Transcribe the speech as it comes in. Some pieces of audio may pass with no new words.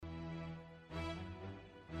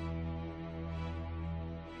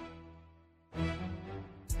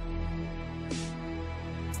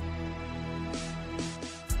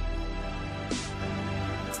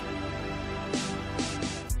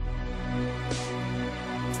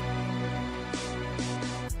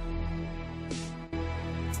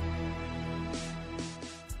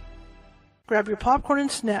Grab your popcorn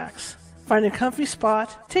and snacks. Find a comfy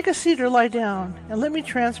spot, take a seat or lie down, and let me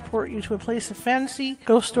transport you to a place of fantasy,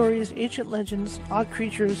 ghost stories, ancient legends, odd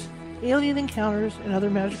creatures, alien encounters, and other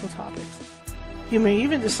magical topics. You may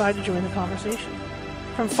even decide to join the conversation.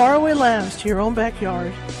 From faraway lands to your own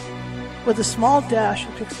backyard, with a small dash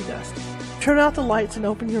of pixie dust. Turn out the lights and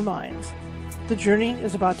open your minds. The journey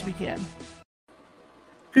is about to begin.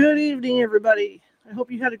 Good evening, everybody. I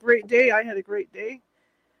hope you had a great day. I had a great day.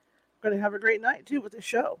 I'm going to have a great night, too, with this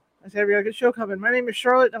show. I said we got a good show coming. My name is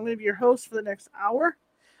Charlotte. I'm going to be your host for the next hour.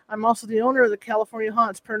 I'm also the owner of the California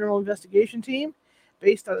Haunts Paranormal Investigation Team,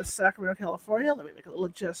 based out of Sacramento, California. Let me make a little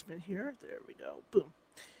adjustment here. There we go. Boom.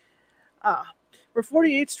 We're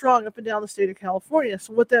 48 strong up and down the state of California.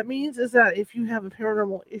 So what that means is that if you have a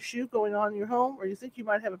paranormal issue going on in your home, or you think you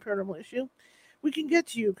might have a paranormal issue, we can get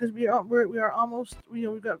to you because we are almost,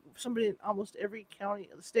 we've got somebody in almost every county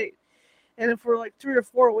of the state. And if we're like 3 or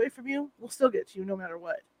 4 away from you, we'll still get to you no matter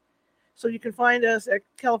what. So you can find us at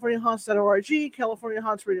CaliforniaHaunts.org,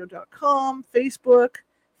 CaliforniaHauntsRadio.com, Facebook.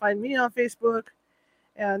 Find me on Facebook,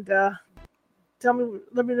 and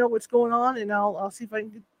let me know what's going on, and I'll see if I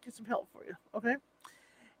can get some help for you. Okay.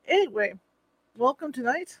 Anyway, welcome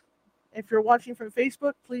tonight. If you're watching from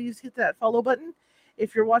Facebook, please hit that follow button.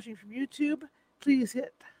 If you're watching from YouTube, please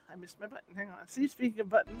hit. I missed my button. Hang on. See, speaking of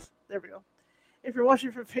buttons, there we go. If you're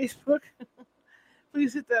watching from Facebook,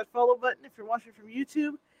 please hit that follow button. If you're watching from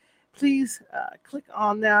YouTube, please click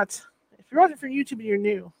on that. If you're watching from YouTube and you're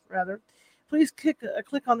new, please click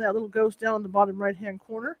on that little ghost down in the bottom right-hand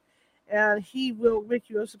corner, and he will make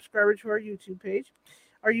you a subscriber to our YouTube page.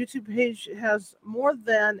 Our YouTube page has more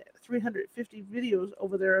than 350 videos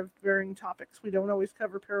over there of varying topics. We don't always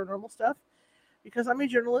cover paranormal stuff because I'm a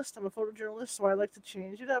journalist. I'm a photojournalist, so I like to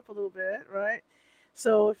change it up a little bit, right?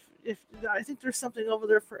 So if I think there's something over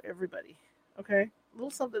there for everybody, okay? A little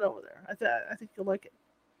something over there. I think you'll like it.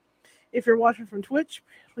 If you're watching from Twitch,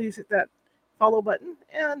 please hit that follow button,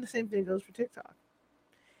 and the same thing goes for TikTok.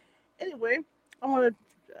 Anyway, I want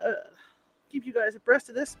to keep you guys abreast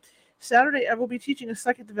of this. Saturday, I will be teaching a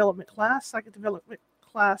Psychic Development class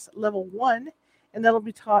level 1, and that'll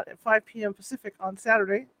be taught at 5 p.m. Pacific on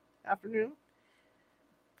Saturday afternoon,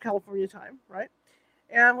 California time, right?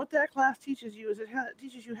 And what that class teaches you is it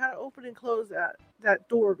teaches you how to open and close that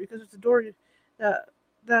door, because it's a door that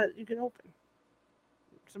you can open.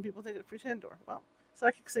 Some people think it's a pretend door. Well,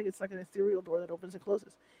 psychics think it's like an ethereal door that opens and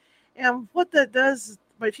closes. And what that does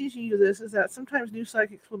by teaching you this is that sometimes new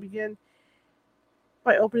psychics will begin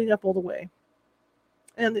by opening up all the way.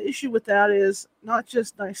 And the issue with that is not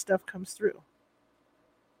just nice stuff comes through.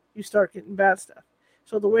 You start getting bad stuff.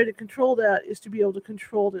 So the way to control that is to be able to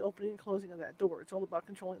control the opening and closing of that door. It's all about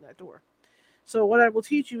controlling that door. So what I will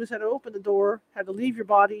teach you is how to open the door, how to leave your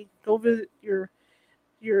body, go visit your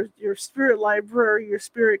spirit library, your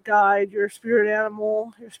spirit guide, your spirit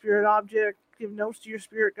animal, your spirit object, give notes to your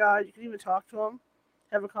spirit guide. You can even talk to them,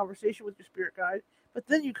 have a conversation with your spirit guide. But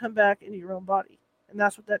then you come back into your own body. And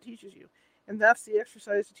that's what that teaches you. And that's the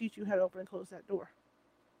exercise to teach you how to open and close that door.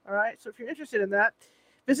 All right? So if you're interested in that,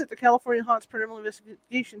 visit the California Haunts Paranormal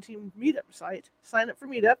Investigation Team Meetup site. Sign up for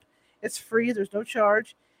Meetup. It's free. There's no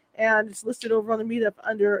charge. And it's listed over on the Meetup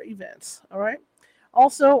under events. All right?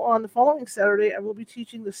 Also, on the following Saturday, I will be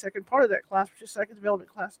teaching the second part of that class, which is Psychic Development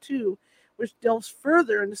Class 2, which delves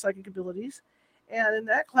further into psychic abilities. And in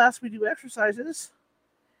that class, we do exercises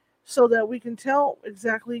so that we can tell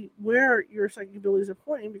exactly where your psychic abilities are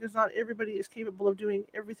pointing, because not everybody is capable of doing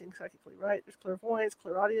everything psychically, right? There's clairvoyance,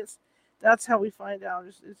 clairaudience. That's how we find out,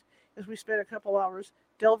 is we spend a couple hours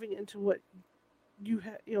delving into what you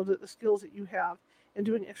have, the skills that you have, and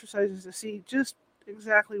doing exercises to see just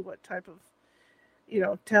exactly what type of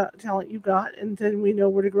talent you got, and then we know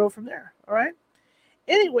where to grow from there. All right.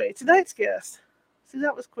 Anyway, tonight's guest. See,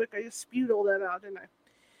 that was quick. I just spewed all that out, didn't I?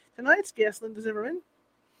 Tonight's guest, Linda Zimmerman.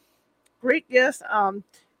 Great guest.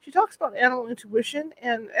 She talks about animal intuition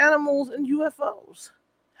and animals and UFOs.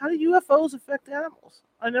 How do UFOs affect animals?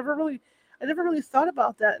 I never really thought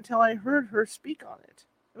about that until I heard her speak on it.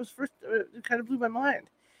 It kind of blew my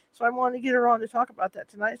mind. So I wanted to get her on to talk about that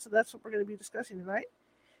tonight. So that's what we're going to be discussing tonight.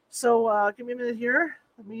 So give me a minute here.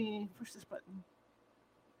 Let me push this button.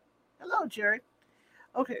 Hello, Jerry.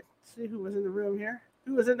 Okay, let's see who was in the room here.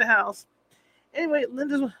 Who was in the house? Anyway,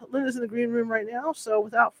 Linda's in the green room right now. So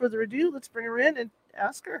without further ado, let's bring her in and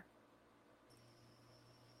ask her.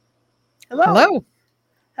 Hello. Hello.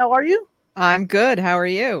 How are you? I'm good. How are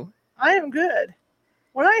you? I am good.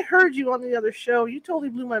 When I heard you on the other show, you totally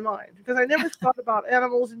blew my mind, because I never thought about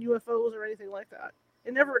animals and UFOs or anything like that.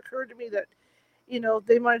 It never occurred to me that,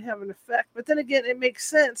 they might have an effect. But then again, it makes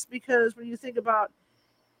sense, because when you think about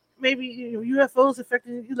maybe UFOs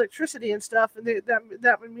affecting electricity and stuff, and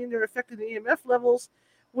that would mean they're affecting the EMF levels,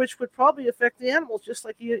 which would probably affect the animals just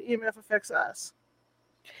like EMF affects us.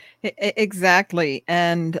 Exactly.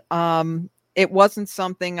 And it wasn't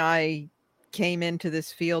something I came into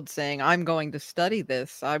this field saying, I'm going to study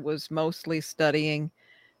this. I was mostly studying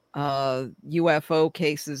UFO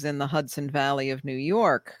cases in the Hudson Valley of New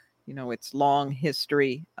York, its long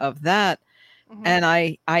history of that. Mm-hmm. And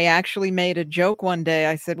I actually made a joke one day.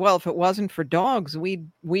 I said, well, if it wasn't for dogs, we'd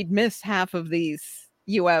miss half of these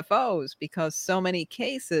UFOs, because so many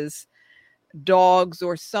cases dogs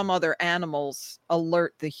or some other animals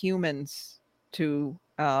alert the humans to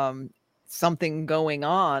something going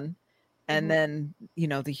on. And then,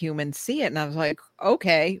 the humans see it. And I was like,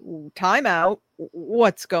 okay, time out.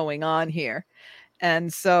 What's going on here?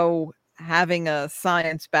 And so, having a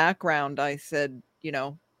science background, I said,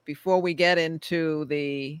 before we get into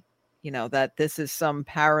the, that this is some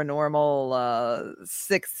paranormal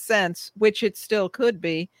sixth sense, which it still could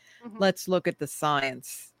be, let's look at the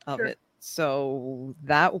science of it. So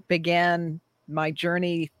that began my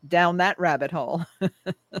journey down that rabbit hole.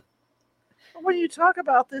 When you talk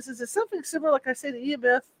about this, is it something similar? Like I say, the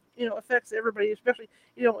EMF, affects everybody, especially,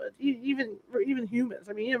 even humans.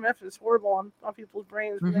 I mean, EMF is horrible on people's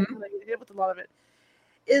brains when they get hit with a lot of it.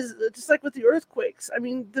 Is just like with the earthquakes. I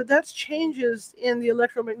mean, that's changes in the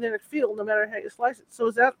electromagnetic field, no matter how you slice it. So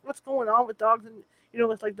is that what's going on with dogs and,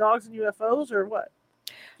 with like dogs and UFOs, or what?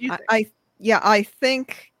 Do you think? I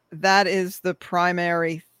think that is the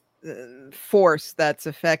primary force that's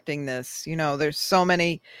affecting this. There's so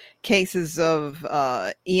many cases of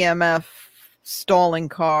EMF stalling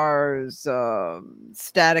cars,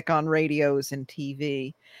 static on radios and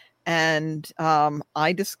TV. And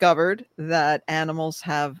I discovered that animals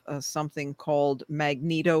have something called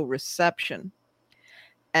magnetoreception.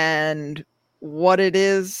 And what it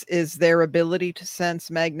is their ability to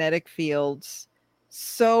sense magnetic fields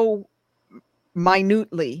so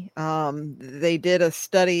minutely. They did a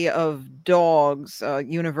study of dogs.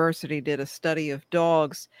 University did a study of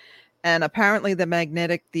dogs, and apparently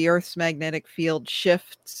the Earth's magnetic field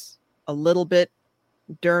shifts a little bit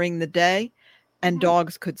during the day, and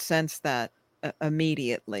dogs could sense that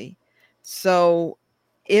immediately. So,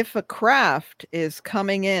 if a craft is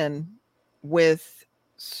coming in with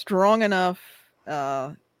strong enough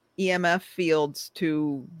EMF fields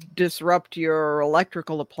to disrupt your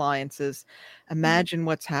electrical appliances, imagine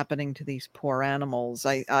what's happening to these poor animals.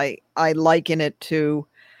 I liken it to,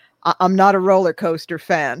 I'm not a roller coaster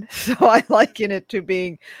fan, so I liken it to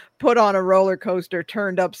being put on a roller coaster,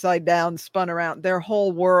 turned upside down, spun around. Their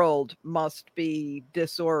whole world must be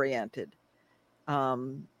disoriented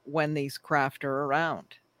when these craft are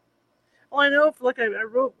around. Well, I know, like I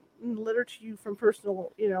wrote in the letter to you from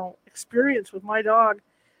personal, experience with my dog,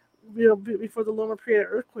 before the Loma Prieta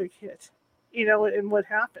earthquake hit, and what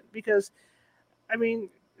happened. Because, I mean,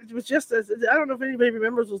 it was just, I don't know if anybody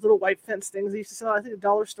remembers those little white fence things they used to sell. I think a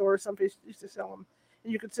dollar store or someplace used to sell them.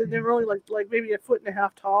 And you could sit, they were only like maybe a foot and a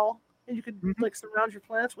half tall, and you could like surround your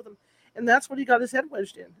plants with them. And that's what he got his head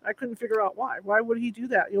wedged in. I couldn't figure out why. Why would he do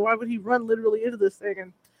that? Why would he run literally into this thing?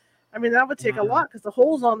 And I mean, that would take a lot, because the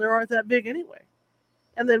holes on there aren't that big anyway.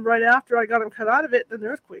 And then right after I got him cut out of it, then the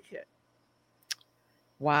earthquake hit.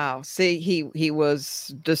 Wow. See, he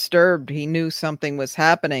was disturbed. He knew something was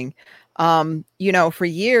happening. For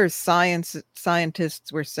years,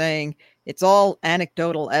 scientists were saying it's all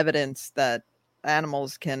anecdotal evidence that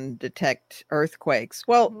animals can detect earthquakes.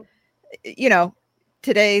 Well,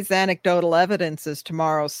 today's anecdotal evidence is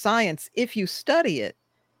tomorrow's science if you study it.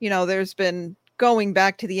 There's been, going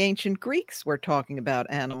back to the ancient Greeks, we're talking about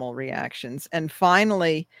animal reactions. And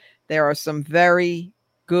finally, there are some very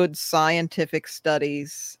good scientific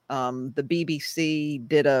studies. The BBC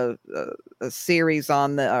did a series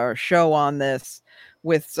or show on this,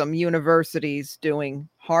 with some universities doing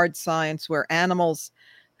hard science, where animals,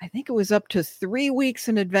 I think it was up to 3 weeks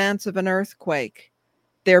in advance of an earthquake,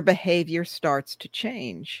 their behavior starts to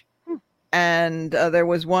change. And there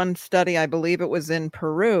was one study, I believe it was in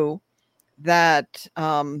Peru, that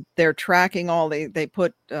they're tracking they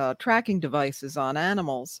put tracking devices on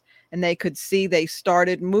animals, and they could see they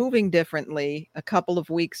started moving differently a couple of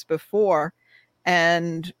weeks before.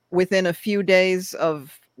 And within a few days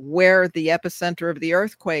of where the epicenter of the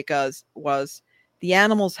earthquake was, the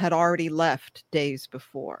animals had already left days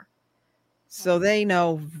before. So they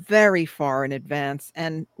know very far in advance,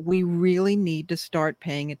 and we really need to start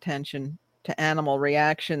paying attention to animal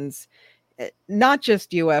reactions. Not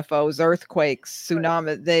just UFOs, earthquakes,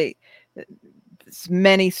 tsunami.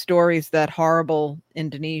 Many stories, that horrible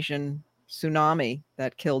Indonesian tsunami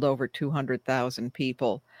that killed over 200,000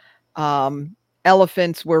 people.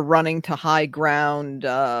 Elephants were running to high ground,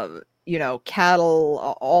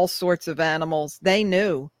 cattle, all sorts of animals. They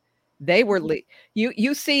knew they were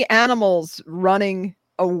you see animals running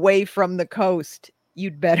away from the coast,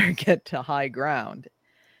 you'd better get to high ground.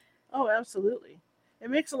 Oh, absolutely. It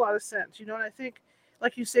makes a lot of sense, and I think,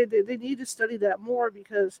 like you say, they need to study that more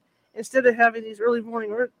because instead of having these early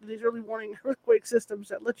warning earthquake systems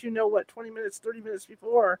that let you know what 20 minutes, 30 minutes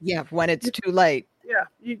before, Yeah, when it's you, too late. yeah,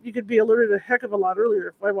 you could be alerted a heck of a lot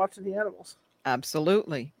earlier by watching the animals.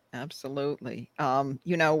 Absolutely. Absolutely.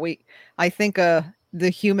 I think the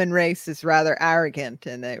human race is rather arrogant,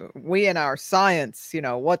 and we in our science,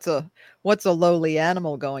 what's a lowly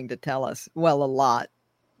animal going to tell us? Well, a lot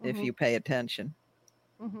if Hmm. you pay attention.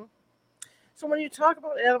 Hmm. So when you talk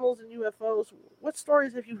about animals and UFOs, what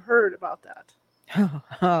stories have you heard about that?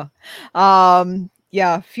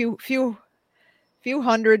 Yeah, few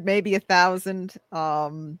hundred, maybe 1,000.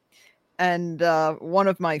 And one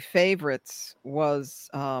of my favorites was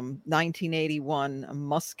 1981,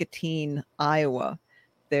 Muscatine, Iowa.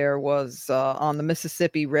 There was on the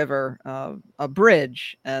Mississippi River a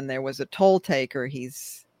bridge, and there was a toll taker.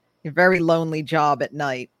 He's a very lonely job at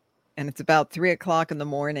night, and it's about 3 o'clock in the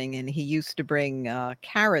morning, and he used to bring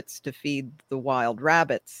carrots to feed the wild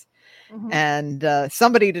rabbits Hmm. and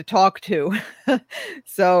somebody to talk to.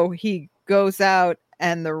 So he goes out,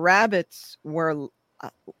 and the rabbits were. Uh,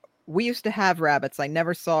 we used to have rabbits. I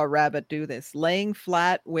never saw a rabbit do this, laying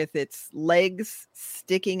flat with its legs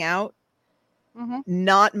sticking out, Hmm.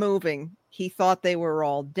 not moving. He thought they were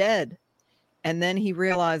all dead. And then he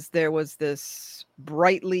realized there was this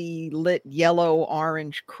brightly lit yellow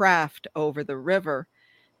orange craft over the river,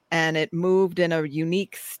 and it moved in a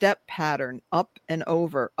unique step pattern, up and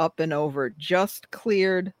over, just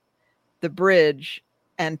cleared the bridge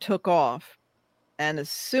and took off. And as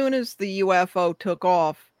soon as the UFO took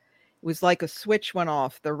off, it was like a switch went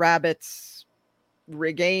off. The rabbits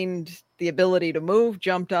regained the ability to move,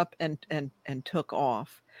 jumped up and took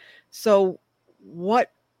off. So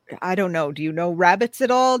what, I don't know, do you know rabbits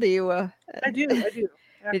at all? Do you I do, I do.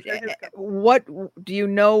 Actually, I have a couple. what do you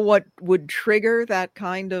know what would trigger that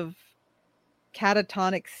kind of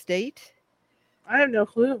catatonic state? I have no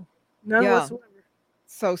clue, none Yeah. whatsoever.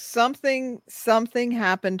 So something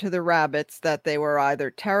happened to the rabbits that they were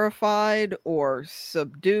either terrified or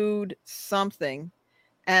subdued, something.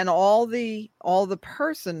 And all the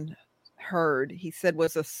person heard, he said,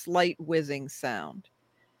 was a slight whizzing sound.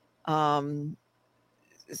 Um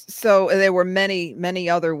so there were many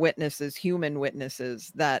other witnesses, human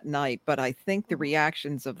witnesses that night, but I think the Mhm.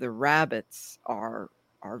 reactions of the rabbits are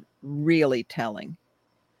really telling.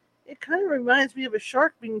 It kind of reminds me of a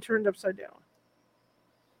shark being turned upside down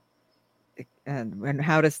And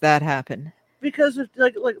how does that happen? because of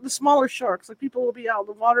like the smaller sharks. Like people will be out in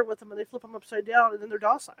the water with them and they flip them upside down and then they're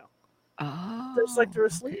docile. It's like Oh, they're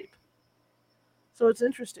okay. asleep. So it's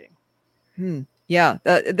interesting. Yeah,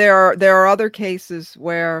 there are other cases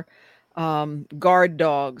where guard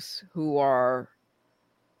dogs who are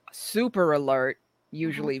super alert, Hmm.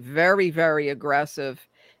 usually very aggressive,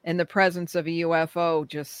 in the presence of a UFO,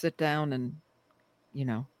 just sit down and you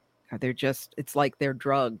know they're just, it's like they're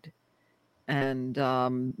drugged. And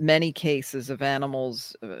many cases of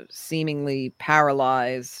animals seemingly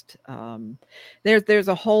paralyzed. There's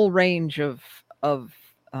a whole range of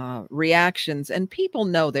reactions, and people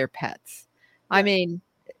know their pets. I Yeah. mean,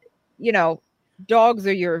 you know, dogs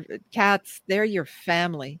are your cats, they're your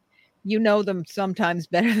family. You know them sometimes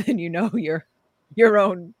better than you know your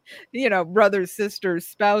own, brothers, sisters,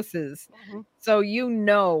 spouses. Hmm. So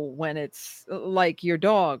when it's like your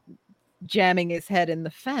dog jamming his head in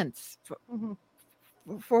the fence. Hmm.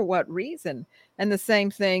 For what reason? And the same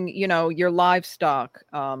thing, your livestock.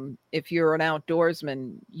 If you're an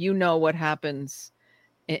outdoorsman, you know what happens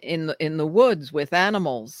in the woods with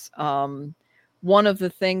animals. One of the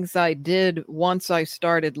things I did once I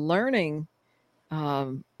started learning,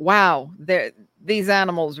 wow, these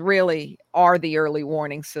animals really are the early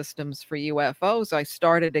warning systems for UFOs. I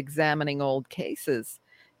started examining old cases,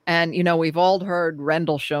 and we've all heard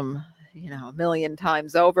Rendlesham, a million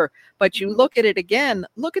times over. But you Hmm. look at it again,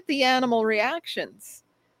 look at the animal reactions.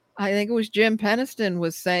 I think it was Jim Peniston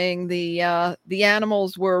was saying the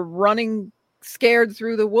animals were running scared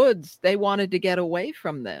through the woods. They wanted to get away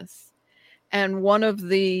from this. And one of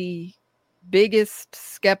the biggest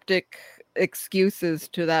skeptic excuses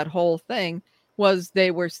to that whole thing was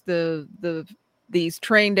they were these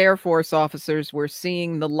trained Air Force officers were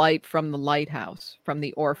seeing the light from the lighthouse, from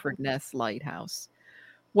the Orford Ness lighthouse.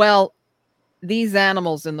 Well, these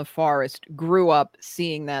animals in the forest grew up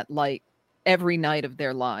seeing that light every night of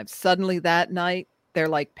their lives. Suddenly that night, they're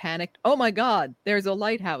like panicked. Oh my God, there's a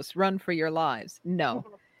lighthouse. Run for your lives. No,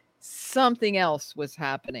 Mhm. something else was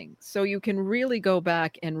happening. So you can really go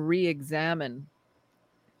back and re-examine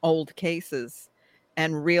old cases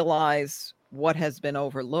and realize what has been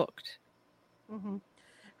overlooked. Mhm.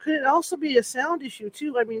 Could it also be a sound issue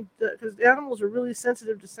too? I mean, because animals are really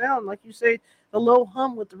sensitive to sound, like you say, the low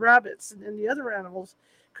hum with the rabbits and the other animals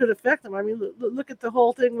could affect them. I mean, look at the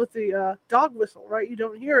whole thing with the dog whistle, right? You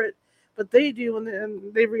don't hear it, but they do,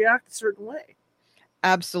 and they react a certain way.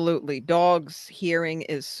 Absolutely. Dogs' hearing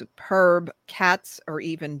is superb. Cats are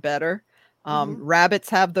even better. Hmm. Rabbits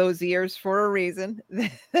have those ears for a reason.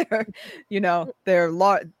 they're, they're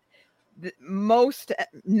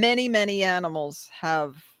many animals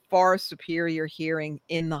have far superior hearing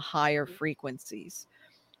in the higher frequencies.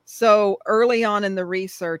 So early on in the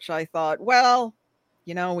research, I thought, well,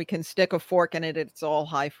 we can stick a fork in it. It's all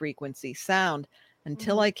high frequency sound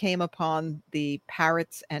until Hmm. I came upon the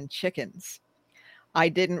parrots and chickens. I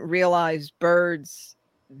didn't realize birds,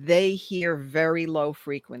 they hear very low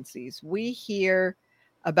frequencies. We hear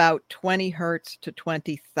about 20 hertz to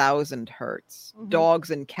 20,000 hertz. Hmm.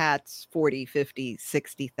 Dogs and cats, 40, 50,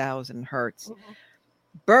 60,000 hertz. Hmm.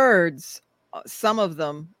 Birds, some of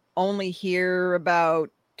them only hear about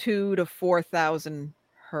 2 to 4,000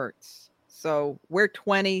 hertz. So we're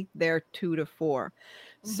 20, they're 2 to 4.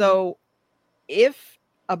 Hmm. So if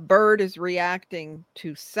a bird is reacting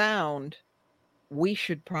to sound, we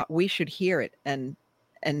should hear it, and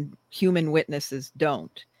human witnesses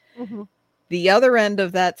don't. Hmm. The other end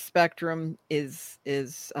of that spectrum is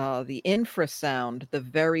the infrasound, the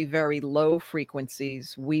very, very low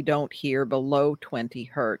frequencies we don't hear below 20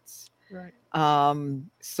 hertz. Right.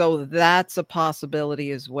 So that's a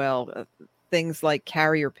possibility as well. Things like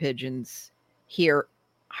carrier pigeons hear,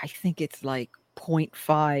 I think it's like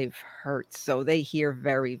 0.5 hertz, so they hear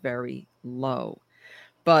very, very low.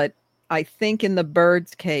 But I think in the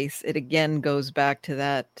bird's case, it again goes back to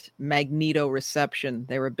that magnetoreception,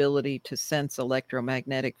 their ability to sense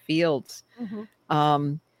electromagnetic fields. Hmm.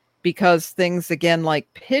 Um, because things, again,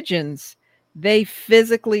 like pigeons, they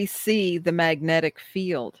physically see the magnetic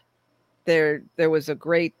field. There was a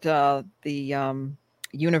great, the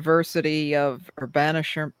University of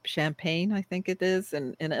Urbana-Champaign, I think it is,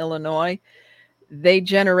 in Illinois. They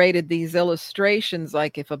generated these illustrations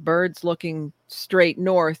like if a bird's looking straight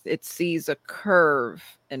north, it sees a curve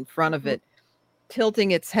in front of Hmm. it.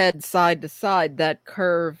 Tilting its head side to side, that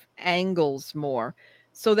curve angles more.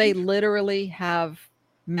 So they literally have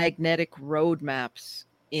magnetic road maps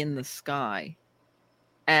in the sky.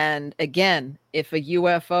 And again, if a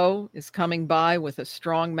UFO is coming by with a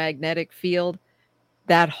strong magnetic field,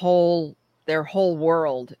 their whole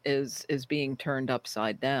world is being turned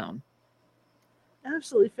upside down.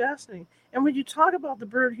 Absolutely fascinating. And when you talk about the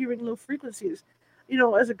bird hearing low frequencies,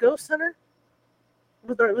 as a ghost hunter,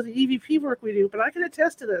 with the EVP work we do, but I can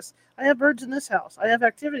attest to this. I have birds in this house. I have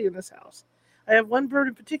activity in this house. I have one bird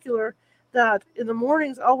in particular that in the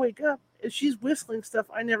mornings I'll wake up and she's whistling stuff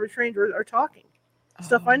I never trained her or talking,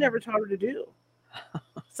 stuff I Oh. never taught her to do.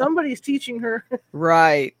 Somebody's teaching her, and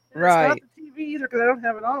Right, it's not right. the TV either because I don't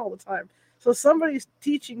have it on all the time. So somebody's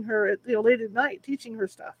teaching her at late at night, teaching her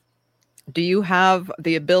stuff. Do you have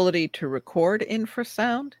the ability to record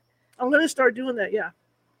infrasound? I'm going to start doing that. Yeah,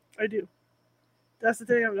 I do. That's the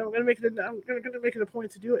thing. I'm going to make it. I'm going to make it a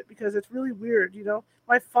point to do it because it's really weird.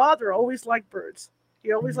 My father always liked birds.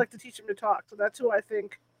 He always Mhm. liked to teach him to talk. So that's who I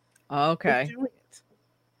think was Okay. doing it.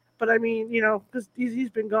 But I mean, because he's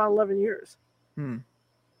been gone 11 years. Hmm.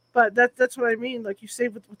 But that's what I mean. Like you say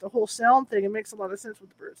with the whole sound thing, it makes a lot of sense with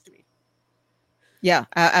the birds to me. Yeah,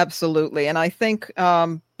 absolutely. And I think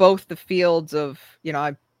both the fields of,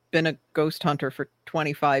 I've been a ghost hunter for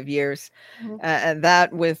 25 years, Mm-hmm. and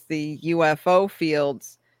that with the UFO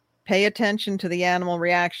fields, pay attention to the animal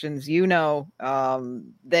reactions.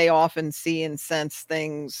 They often see and sense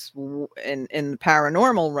things in the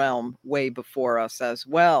paranormal realm way before us as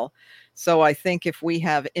well. So I think if we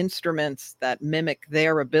have instruments that mimic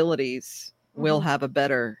their abilities, we'll Mm-hmm. have a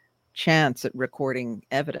better chance at recording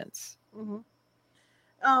evidence. Mm-hmm.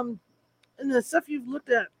 Um, and the stuff you've looked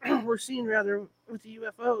at, or seen rather, with the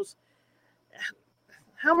UFOs,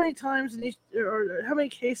 how many times in each, or how many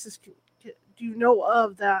cases do you know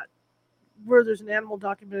of that where there's an animal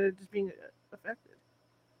documented as being affected?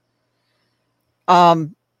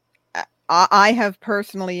 Um, I have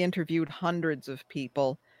personally interviewed hundreds of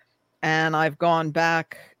people, and I've gone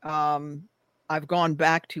back to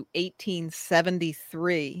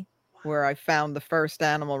 1873, where I found the first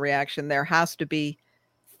animal reaction. There has to be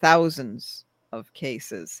thousands of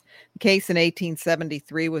cases. The case in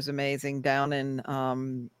 1873 was amazing down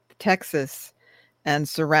in Texas. and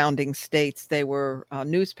surrounding states. They were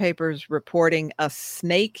newspapers reporting a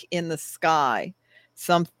snake in the sky,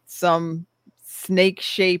 some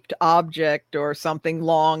snake-shaped object or something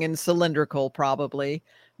long and cylindrical, probably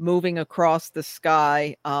moving across the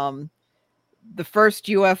sky. The first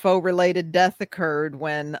UFO-related death occurred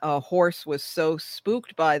when a horse was so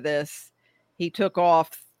spooked by this, he took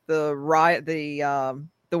off. The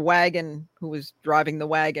wagon, who was driving the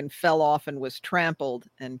wagon, fell off and was trampled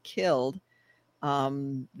and killed.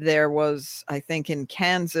 There was, I think, in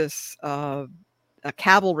Kansas, a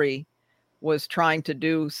cavalry was trying to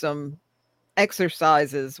do some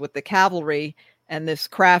exercises with the cavalry, and this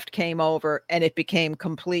craft came over and it became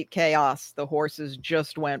complete chaos. The horses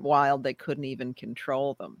just went wild. They couldn't even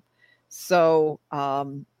control them. So,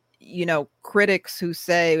 critics who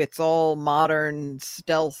say it's all modern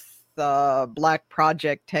stealth, black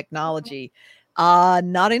project technology,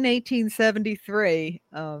 not in 1873.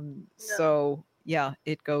 No. So, yeah,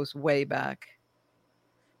 it goes way back.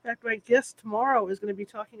 In fact, my guest tomorrow is going to be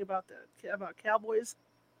talking about cowboys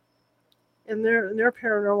and their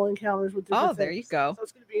paranormal encounters with different things. There you go. So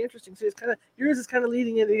it's going to be interesting. So it's yours is kind of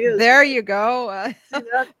leading into his. There you go.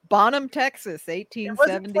 Bonham, Texas, 1873. It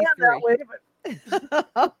wasn't planned that way, but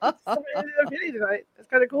somebody ended up hitting tonight. It's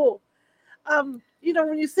kind of cool. When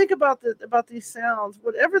you think about these sounds,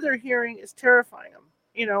 whatever they're hearing is terrifying them.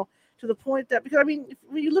 To the point that, because when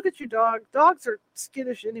you look at your dog, dogs are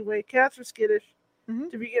skittish anyway. Cats are skittish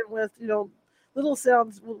to begin with. Little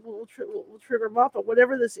sounds will trigger them up, but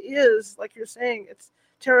whatever this is, like you're saying, it's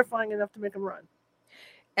terrifying enough to make them run.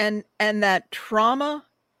 And that trauma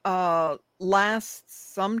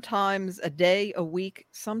lasts sometimes a day, a week,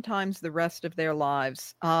 sometimes the rest of their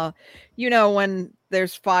lives. When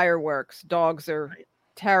there's fireworks, dogs are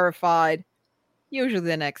terrified. Usually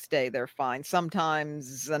the next day they're fine.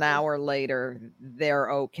 Sometimes an hour later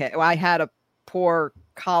they're okay. I had a poor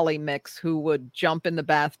collie mix who would jump in the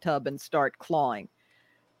bathtub and start clawing.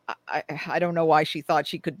 I don't know why she thought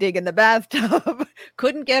she could dig in the bathtub.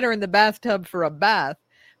 Couldn't get her in the bathtub for a bath,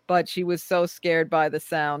 but she was so scared by the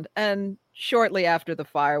sound. And shortly after the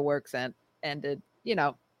fireworks ended,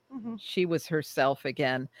 she was herself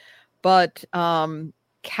again. But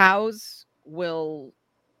cows will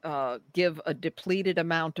give a depleted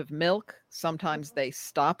amount of milk. Sometimes they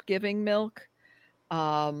stop giving milk.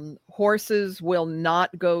 Horses will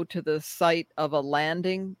not go to the site of a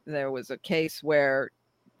landing. There was a case where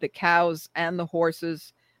the cows and the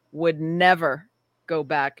horses would never go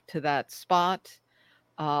back to that spot.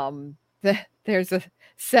 There's a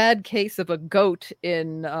sad case of a goat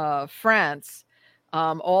in France.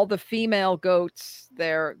 All the female goats,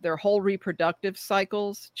 their whole reproductive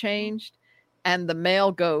cycles changed, and the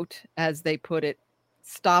male goat, as they put it,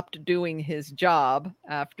 stopped doing his job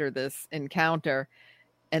after this encounter,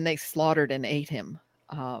 and they slaughtered and ate him.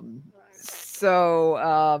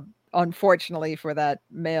 So unfortunately for that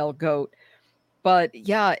male goat. But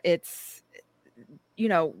yeah, it's,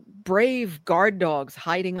 brave guard dogs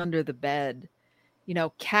hiding under the bed,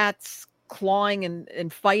 cats clawing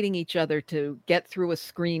and fighting each other to get through a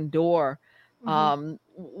screen door,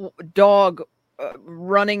 dog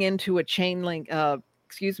running into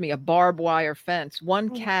a barbed wire fence. One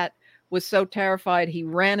cat was so terrified he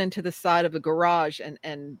ran into the side of the garage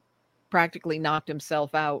and practically knocked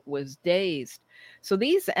himself out, was dazed. So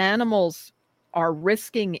these animals are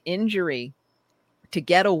risking injury to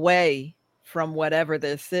get away from whatever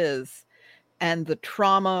this is, and the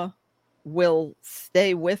trauma will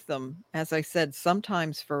stay with them, as I said,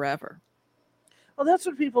 sometimes forever. Well, that's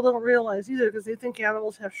what people don't realize either, because they think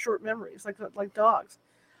animals have short memories, like dogs.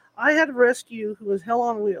 I had a rescue who was hell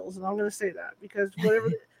on wheels, and I'm going to say that because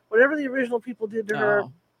whatever the original people did to her,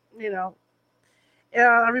 And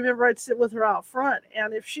I remember I'd sit with her out front,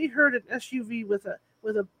 and if she heard an SUV with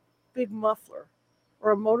a big muffler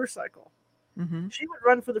or a motorcycle, she would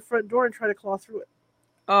run for the front door and try to claw through it.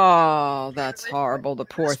 Oh, that's horrible. The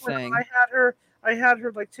poor thing. I had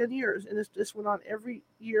her like 10 years, and this went on every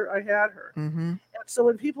year I had her. And so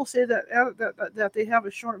when people say that they have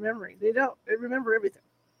a short memory, they don't. They remember everything.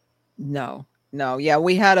 No. Yeah,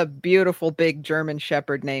 we had a beautiful big German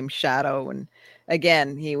Shepherd named Shadow, and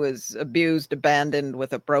again, he was abused, abandoned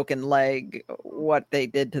with a broken leg. What they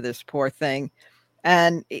did to this poor thing.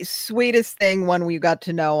 And sweetest thing when we got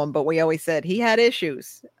to know him, but we always said he had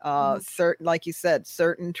issues. Certain, like you said,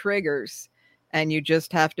 certain triggers, and you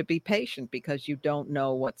just have to be patient because you don't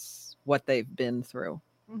know what they've been through.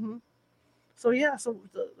 So yeah,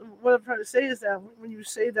 what I'm trying to say is that when you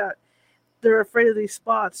say that they're afraid of these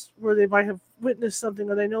spots where they might have witnessed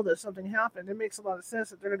something or they know that something happened, it makes a lot of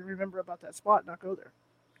sense that they're going to remember about that spot and not go there.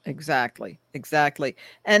 Exactly. Exactly.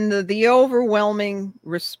 And the overwhelming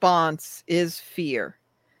response is fear.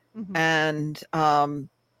 Mm-hmm. And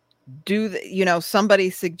somebody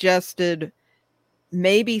suggested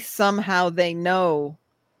maybe somehow they know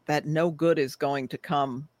that no good is going to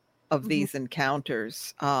come of Mm-hmm. these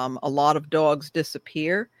encounters. A lot of dogs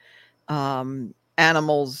disappear.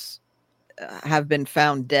 Animals have been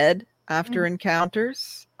found dead after Mm-hmm.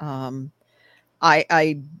 encounters.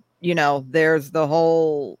 There's the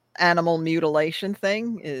whole animal mutilation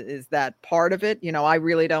thing. Is that part of it? I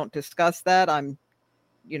really don't discuss that.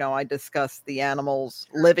 I discuss the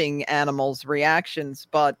living animals' reactions,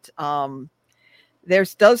 but there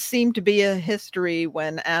does seem to be a history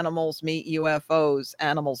when animals meet UFOs,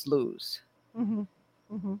 animals lose. Mm-hmm.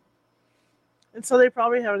 Mm-hmm. And so they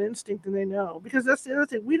probably have an instinct and they know. Because that's the other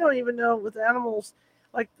thing. We don't even know with animals,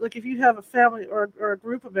 like if you have a family or a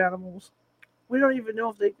group of animals, we don't even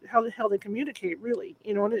know if they how the hell they communicate really,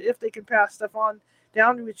 and if they can pass stuff on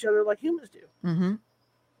down to each other like humans do. Mm-hmm.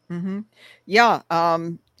 Mm-hmm. Yeah.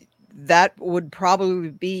 That would probably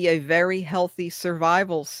be a very healthy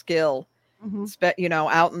survival skill. Mm-hmm.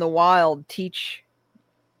 Out in the wild, teach,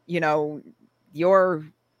 you know, your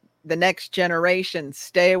the next generation,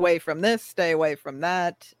 stay away from this, stay away from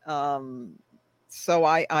that. So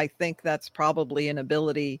I think that's probably an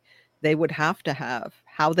ability they would have to have.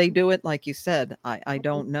 How they do it, like you said, I Mm-hmm.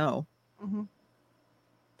 don't know. Mm-hmm.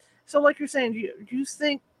 So, like you're saying, do you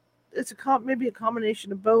think it's maybe a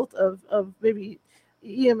combination of both of maybe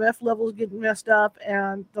EMF levels getting messed up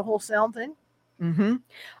and the whole sound thing? Mm-hmm.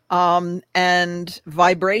 And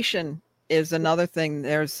vibration is another thing.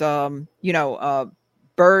 There's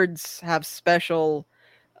birds have special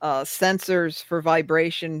sensors for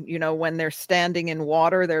vibration. When they're standing in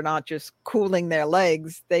water, they're not just cooling their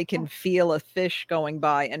legs. They can feel a fish going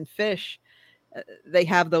by, and fish, they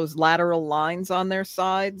have those lateral lines on their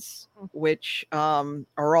sides, which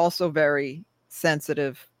are also very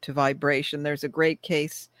sensitive to vibration. There's a great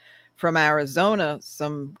case from Arizona.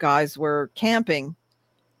 Some guys were camping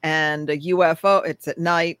and a UFO, it's at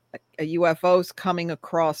night, a UFO's coming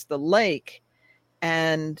across the lake,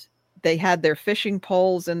 and they had their fishing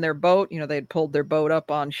poles in their boat. They'd pulled their boat up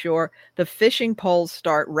on shore. The fishing poles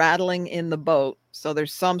start rattling in the boat. So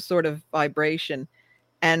there's some sort of vibration.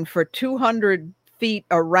 And for 200 feet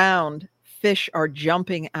around, fish are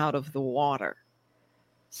jumping out of the water.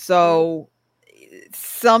 So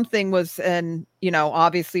something was, and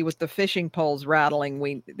obviously with the fishing poles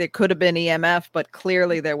rattling, there could have been EMF, but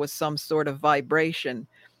clearly there was some sort of vibration,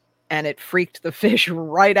 and it freaked the fish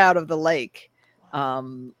right out of the lake,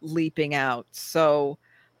 leaping out. So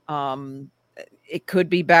it could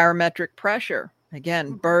be barometric pressure.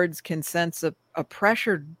 Again, birds can sense a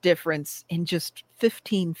pressure difference in just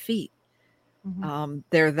 15 feet.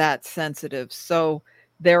 They're that sensitive. So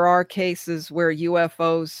there are cases where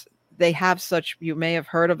UFOs, they have such, you may have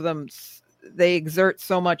heard of them, they exert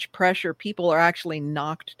so much pressure, people are actually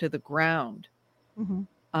knocked to the ground.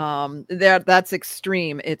 Mm-hmm. That's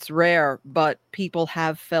extreme. It's rare, but people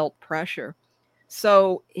have felt pressure.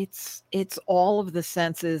 So it's all of the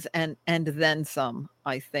senses and then some,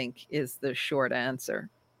 I think, is the short answer.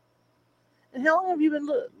 And how long have you been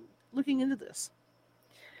looking into this?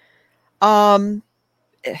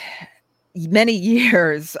 Many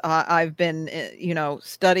years. I've been,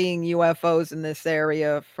 studying UFOs in this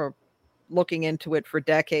area, for looking into it for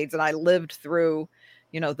decades, and I lived through,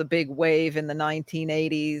 the big wave in the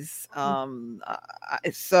 1980s.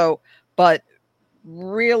 But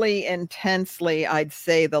really intensely, I'd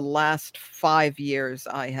say the last 5 years,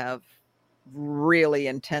 I have really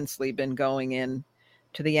intensely been going in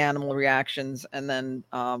to the animal reactions, and then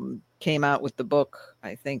came out with the book,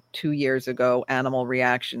 I think 2 years ago, Animal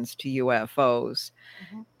Reactions to UFOs.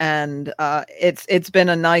 Mm-hmm. And it's been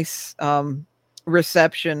a nice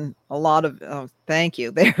reception. A lot of, oh, thank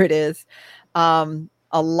you. There it is.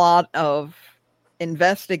 A lot of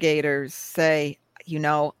investigators say,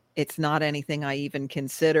 it's not anything I even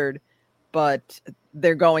considered, but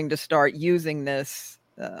they're going to start using this,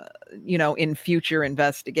 in future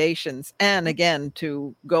investigations. And again,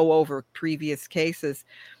 to go over previous cases,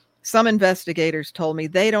 some investigators told me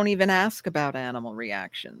they don't even ask about animal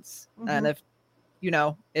reactions. Mm-hmm. And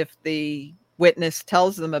if the witness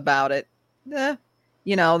tells them about it,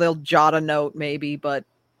 they'll jot a note maybe, but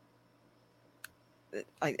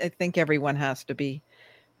I think everyone has to be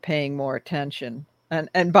paying more attention.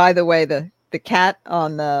 And by the way, the cat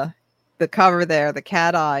on the cover there, the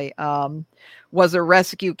cat eye, was a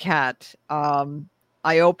rescue cat.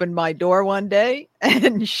 I opened my door one day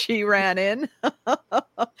and she ran in.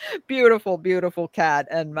 Beautiful, beautiful cat.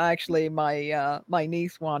 And actually my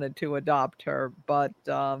niece wanted to adopt her, but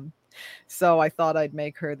so I thought I'd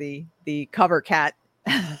make her the cover cat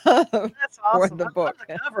That's for awesome. the I love book.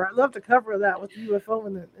 the cover. I love the cover of that with the UFO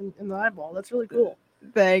in the eyeball. That's really cool.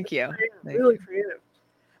 Thank That's you. creative, Thank really you. creative.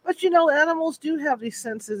 But animals do have these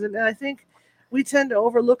senses, and I think we tend to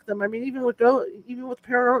overlook them. I mean, even with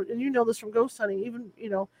paranormal, and you know this from ghost hunting. Even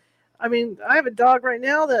I mean, I have a dog right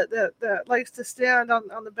now that likes to stand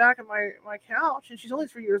on the back of my couch, and she's only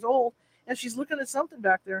 3 years old, and she's looking at something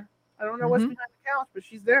back there. I don't know what's Hmm. behind the couch, but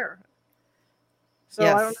she's there. So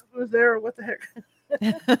I don't Yes. know who's there or what the heck.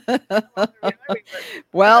 Behind me, but I like.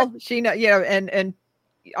 Well, she know, and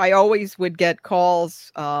I always would get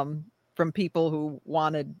calls from people who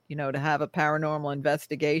wanted, to have a paranormal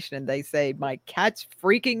investigation, and they say my cat's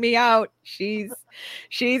freaking me out. She's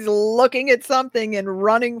looking at something and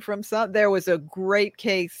running from something. There was a great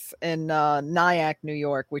case in Nyack, New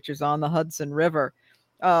York, which is on the Hudson River,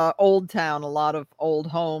 old town, a lot of old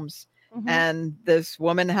homes, Mm-hmm. and this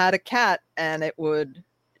woman had a cat, and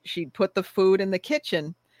she'd put the food in the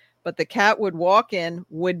kitchen, but the cat would walk in,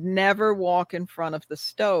 would never walk in front of the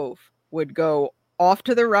stove, would go off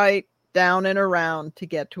to the right, down and around to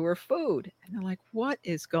get to her food. And they're like, what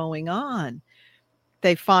is going on?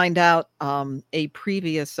 They find out a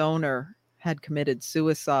previous owner had committed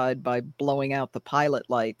suicide by blowing out the pilot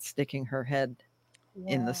light, sticking her head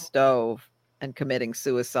in the Wow. stove, and committing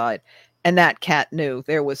suicide. And that cat knew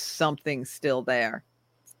there was something still there.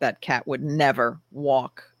 That cat would never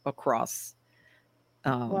walk across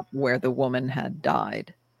Wow. where the woman had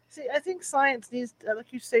died. See, I think science needs,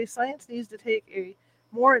 like you say, science needs to take a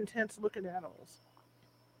more intense look at animals.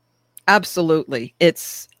 Absolutely.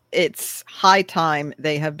 It's high time.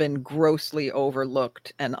 They have been grossly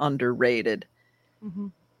overlooked and underrated. Hmm.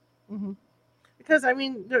 Hmm. Because I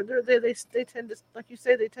mean, they tend to, like you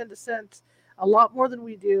say, they tend to sense a lot more than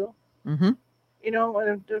we do. Hmm. And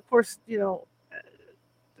of course, you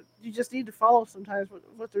just need to follow sometimes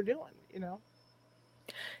what they're doing.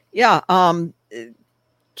 Yeah.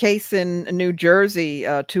 Case in New Jersey,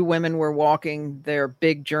 two women were walking their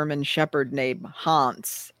big German Shepherd named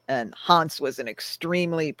Hans, and Hans was an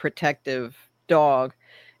extremely protective dog.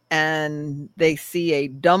 And they see a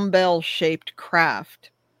dumbbell shaped craft,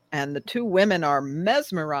 and the two women are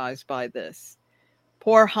mesmerized by this.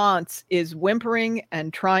 Poor Hans is whimpering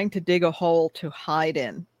and trying to dig a hole to hide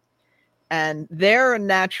in. And were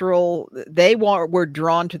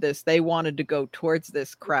drawn to this. They wanted to go towards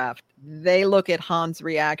this craft. They look at Hans'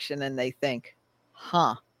 reaction and they think,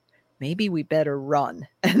 huh, maybe we better run.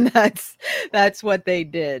 And that's what they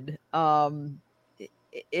did.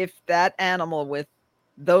 If that animal with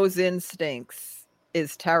those instincts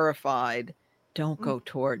is terrified, don't Mm. go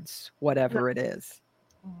towards No, whatever it is.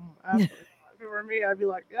 absolutely not. If it were me, I'd be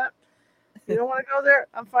like, "Yep, you don't want to go there.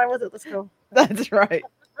 I'm fine with it. Let's go." That's right.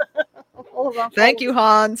 Hold on, Thank follow you, me.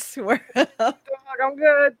 Hans. I'm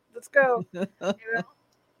good. Let's go. You know.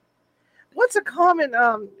 What's a common,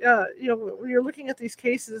 when you're looking at these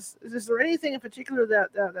cases, is there anything in particular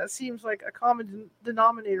that seems like a common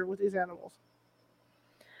denominator with these animals?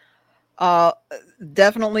 uh,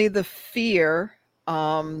 Definitely the fear.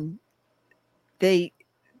 Um, they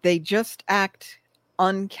they just act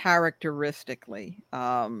uncharacteristically.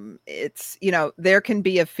 It's there can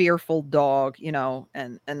be a fearful dog,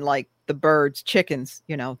 and like the birds, chickens.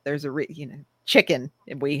 There's chicken.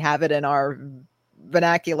 We have it in our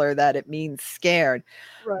vernacular that it means scared.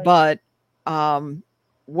 Right. But um,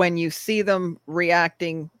 when you see them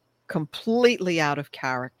reacting completely out of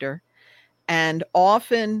character, and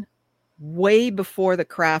often way before the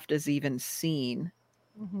craft is even seen,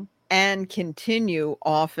 Hmm. and continue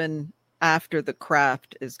often after the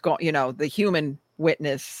craft is gone, the human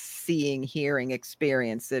witness, seeing, hearing,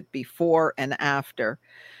 experience it before and after.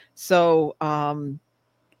 So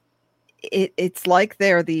it's like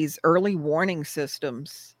there are these early warning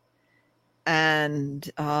systems,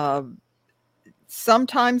 and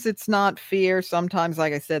sometimes it's not fear. Sometimes,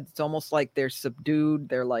 like I said, it's almost like they're subdued.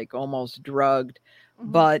 They're like almost drugged.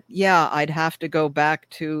 Hmm. But yeah, I'd have to go back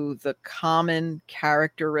to the common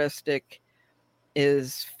characteristic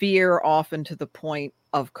is fear, often to the point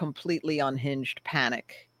of completely unhinged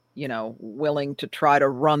panic, willing to try to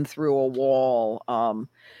run through a wall.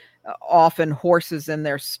 Often horses in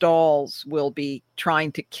their stalls will be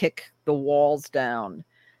trying to kick the walls down.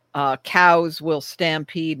 Cows will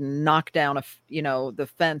stampede and knock down the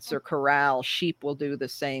fence or corral. Sheep will do the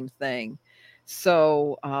same thing.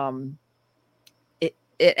 So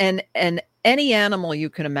and any animal you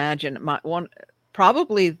can imagine, my one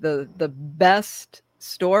probably the best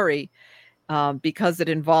story, because it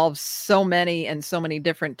involves so many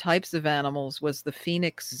different types of animals, was the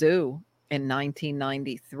Phoenix Zoo in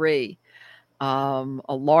 1993. A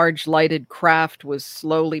large lighted craft was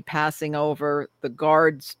slowly passing over. The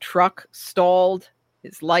guard's truck stalled.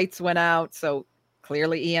 His lights went out, so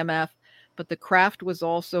clearly EMF. But the craft was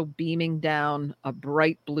also beaming down a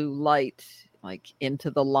bright blue light, like into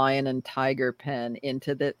the lion and tiger pen,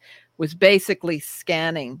 was basically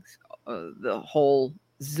scanning the whole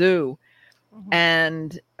zoo. Mm-hmm.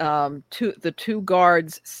 And the two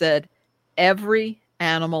guards said, every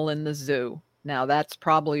animal in the zoo. Now, that's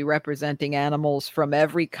probably representing animals from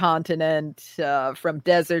every continent, from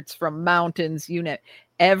deserts, from mountains, you know.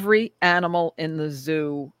 Every animal in the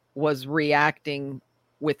zoo was reacting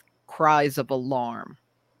with cries of alarm.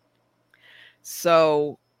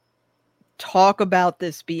 So, talk about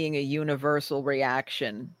this being a universal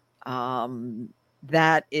reaction.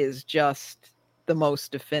 That is just the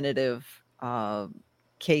most definitive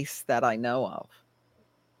case that I know of.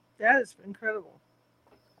 That is incredible.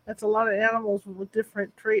 That's a lot of animals with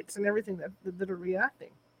different traits and everything that are reacting.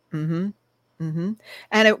 Mm-hmm. Mm-hmm.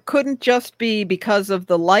 And it couldn't just be because of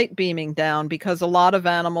the light beaming down, because a lot of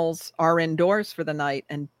animals are indoors for the night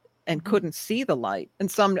and Mm-hmm. couldn't see the light. And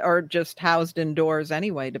some are just housed indoors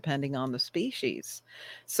anyway, depending on the species.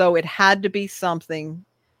 So it had to be something,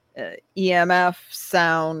 EMF,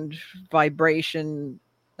 sound, vibration,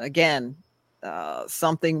 again,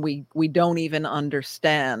 something we don't even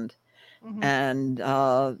understand. Mm-hmm.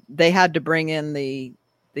 And they had to bring in the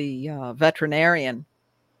veterinarian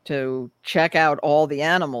to check out all the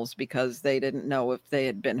animals, because they didn't know if they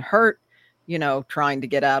had been hurt, you know, trying to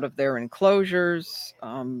get out of their enclosures,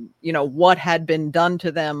 you know, what had been done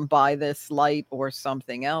to them by this light or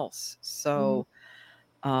something else. So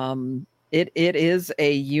it is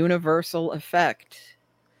a universal effect.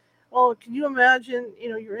 Well, can you imagine,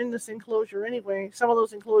 you're in this enclosure anyway. Some of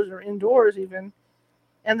those enclosures are indoors even.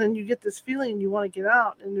 And then you get this feeling you want to get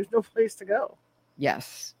out and there's no place to go.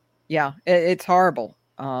 Yes. Yeah, it's horrible.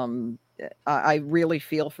 I really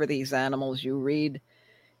feel for these animals. You read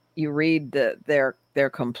their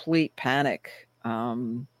complete panic.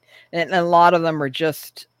 And a lot of them are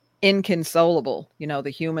just inconsolable. You know,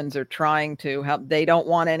 the humans are trying to help. They don't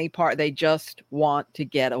want any part. They just want to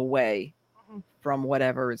get away from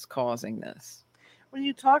whatever is causing this. When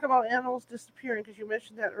you talk about animals disappearing, because you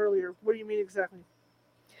mentioned that earlier, what do you mean exactly?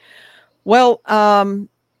 Well,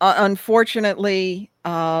 unfortunately,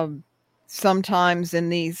 sometimes in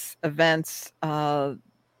these events, the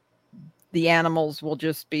animals will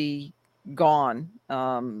just be gone.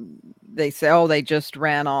 They say, "Oh, they just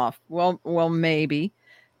ran off." Well, maybe.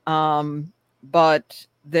 But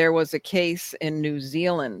there was a case in New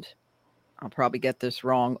Zealand. I'll probably get this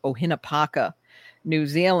wrong. Ohinapaka, New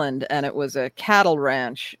Zealand, and it was a cattle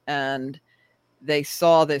ranch, and they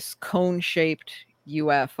saw this cone-shaped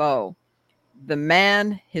UFO. The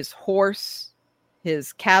man, his horse,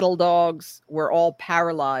 his cattle dogs were all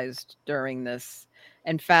paralyzed during this.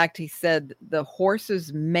 In fact, he said the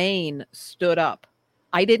horse's mane stood up.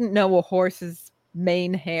 I didn't know a horse's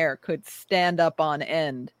mane hair could stand up on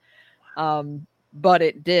end, but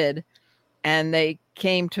it did. And they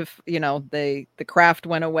came to, the craft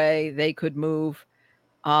went away. They could move.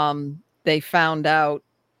 They found out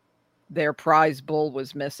their prize bull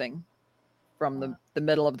was missing from the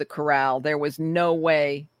middle of the corral. There was no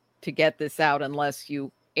way to get this out unless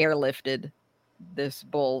you airlifted this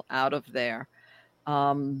bull out of there.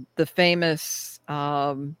 The famous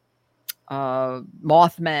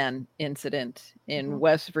Mothman incident in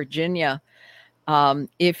West Virginia.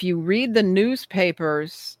 If you read the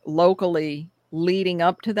newspapers locally leading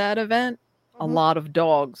up to that event, a lot of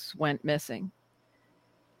dogs went missing,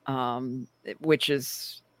 which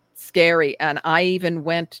is scary. And I even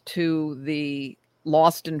went to the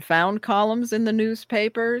lost and found columns in the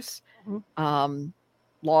newspapers.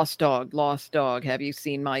 Lost dog. Have you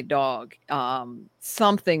seen my dog?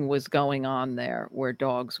 Something was going on there where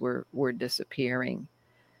dogs were disappearing.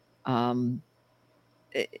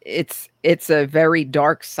 It's a very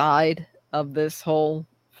dark side of this whole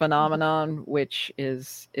phenomenon, which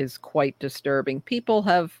is quite disturbing. People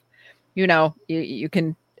have, you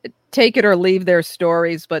can take it or leave their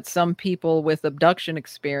stories, but some people with abduction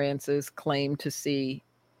experiences claim to see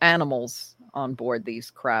animals on board these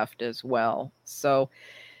craft as well. So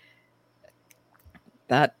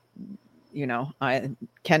that, I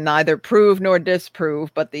can neither prove nor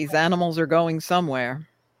disprove, but these animals are going somewhere.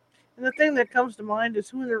 And the thing that comes to mind is,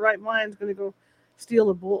 who in their right mind is going to go steal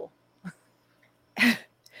a bull?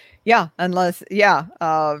 Yeah, unless,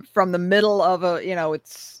 from the middle of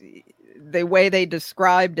it's the way they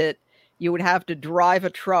described it. You would have to drive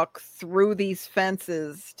a truck through these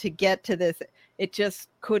fences to get to this. It just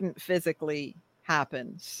couldn't physically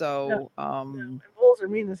happen. So, And bulls are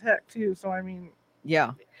mean as heck too. So I mean,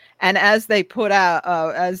 yeah. And as they put out,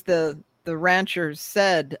 as the ranchers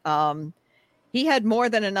said, he had more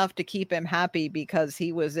than enough to keep him happy because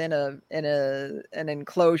he was in an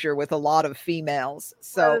enclosure with a lot of females.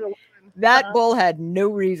 So that bull had no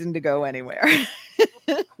reason to go anywhere.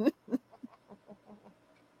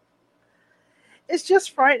 It's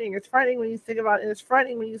just frightening. It's frightening when you think about it. And it's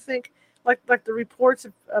frightening when you think like the reports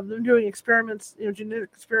of them doing experiments, genetic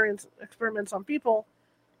experiments on people.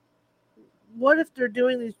 What if they're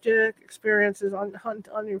doing these genetic experiences on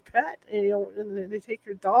your pet, and they take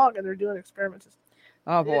your dog and they're doing experiments?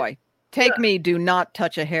 Oh boy. Take me, do not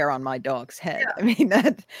touch a hair on my dog's head. Yeah. I mean,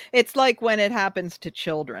 it's like when it happens to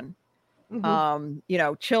children.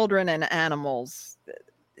 Mm-hmm. Children and animals,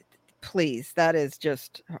 please, that is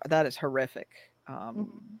horrific.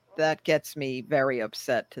 That gets me very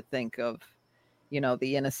upset to think of,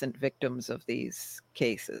 the innocent victims of these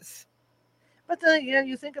cases. But then again,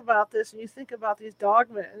 you think about this, and you think about these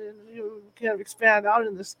dogmen, and you kind of expand out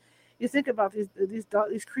in this. You think about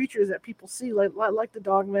these creatures that people see, like the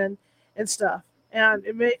dogmen and stuff, and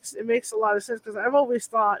it makes a lot of sense, because I've always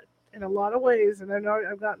thought, in a lot of ways, and I know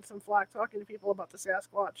I've gotten some flack talking to people about the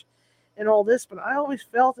Sasquatch and all this, but I always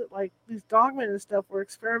felt that like these dogmen and stuff were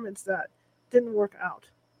experiments that didn't work out,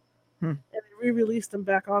 and they re-released them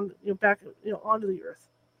back on onto the earth.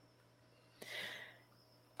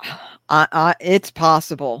 It's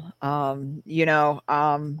possible.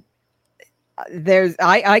 There's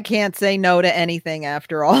I can't say no to anything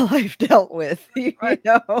after all I've dealt with. Right.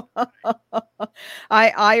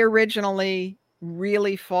 I originally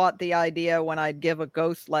really fought the idea when I'd give a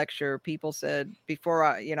ghost lecture. People said before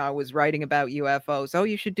I was writing about UFOs, oh,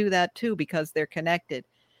 you should do that too because they're connected.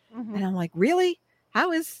 Mm-hmm. And I'm like, really?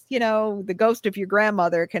 How is, the ghost of your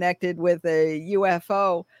grandmother connected with a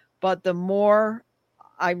UFO? But the more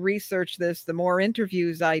I researched this, the more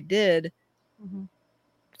interviews I did,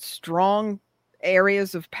 strong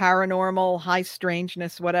areas of paranormal, high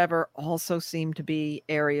strangeness, whatever, also seem to be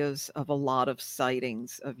areas of a lot of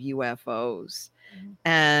sightings of UFOs.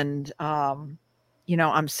 And, I'm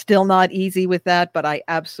still not easy with that, but I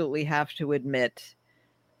absolutely have to admit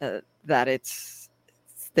that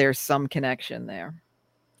there's some connection there.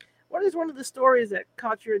 What is one of the stories that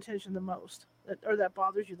caught your attention the most, or that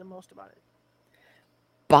bothers you the most about it?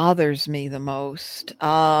 Bothers me the most.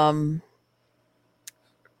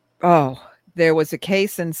 There was a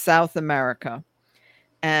case in South America,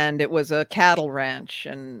 and it was a cattle ranch,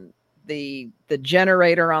 and the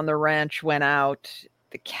generator on the ranch went out.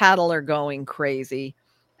 The cattle are going crazy,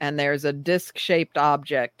 and there's a disc-shaped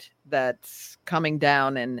object that's coming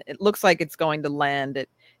down, and it looks like it's going to land.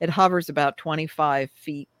 It hovers about 25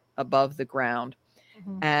 feet above the ground,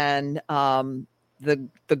 and the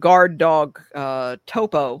guard dog,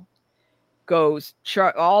 Topo, goes,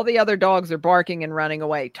 all the other dogs are barking and running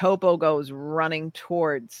away. Topo goes running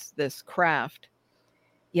towards this craft,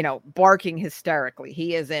 barking hysterically.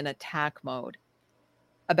 He is in attack mode.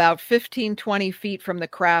 About 15, 20 feet from the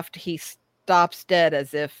craft, he stops dead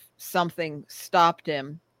as if something stopped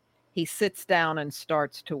him. He sits down and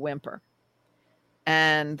starts to whimper.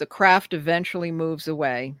 And the craft eventually moves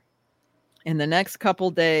away. In the next couple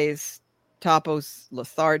days, Topo's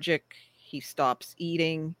lethargic. He stops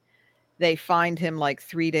eating. They find him like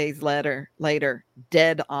 3 days later,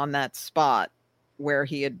 dead on that spot where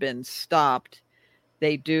he had been stopped.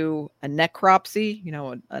 They do a necropsy,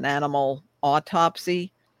 an animal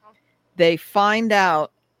autopsy. They find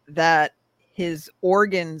out that his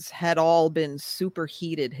organs had all been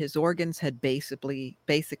superheated. His organs had basically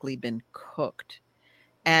been cooked.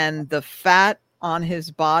 And the fat on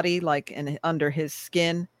his body, under his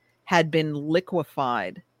skin, had been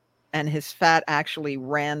liquefied, and his fat actually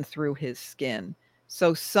ran through his skin.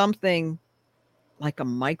 So something like a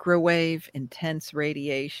microwave, intense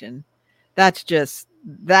radiation.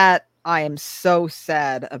 That I am so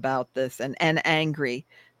sad about this and angry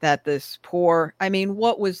that this poor,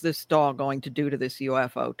 what was this dog going to do to this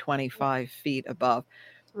UFO 25 feet above?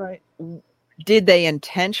 Right. Did they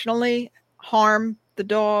intentionally harm the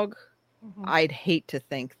dog? I'd hate to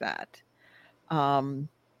think that.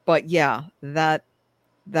 But yeah, that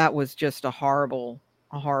was just a horrible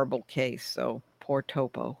case. So poor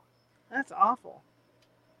Topo. That's awful.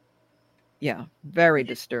 Yeah, very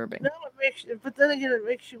disturbing. No, but then again, it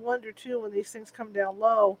makes you wonder too, when these things come down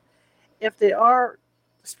low, if they are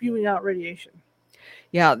spewing out radiation.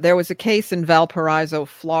 Yeah, there was a case in Valparaiso,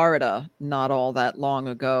 Florida, not all that long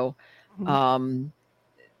ago.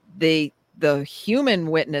 The the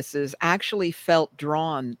human witnesses actually felt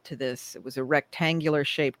drawn to this. It was a rectangular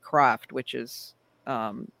shaped craft, which is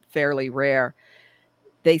fairly rare.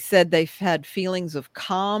 They said they've had feelings of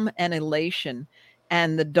calm and elation,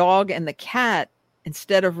 and the dog and the cat,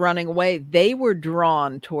 instead of running away, they were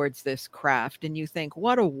drawn towards this craft. And you think,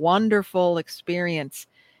 what a wonderful experience.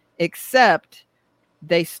 Except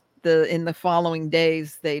in the following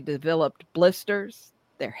days, they developed blisters,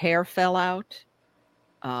 their hair fell out,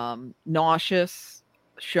 nauseous,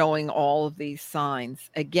 showing all of these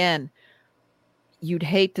signs. Again, you'd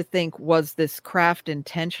hate to think, was this craft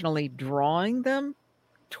intentionally drawing them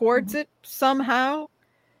towards it somehow,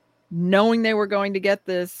 knowing they were going to get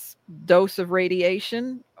this dose of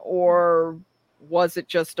radiation, or was it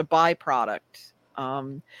just a byproduct?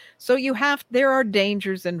 So there are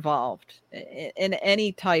dangers involved in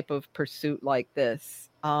any type of pursuit like this.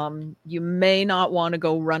 You may not want to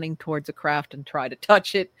go running towards a craft and try to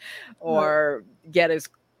touch it or get as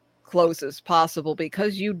close as possible,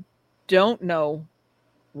 because you don't know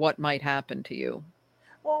what might happen to you.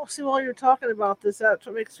 Well, see, while you're talking about this, that's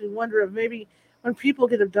what makes me wonder if maybe when people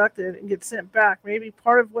get abducted and get sent back, maybe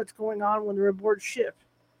part of what's going on when they're aboard ship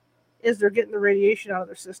is they're getting the radiation out of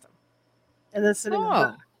their system and then sending them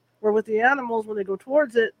back. Where with the animals, when they go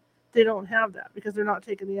towards it, they don't have that because they're not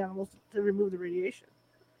taking the animals to remove the radiation.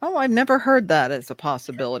 Oh, I've never heard that as a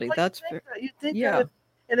possibility. You'd think that if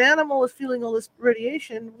an animal is feeling all this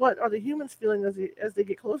radiation, what are the humans feeling as they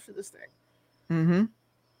get close to this thing? Mm-hmm.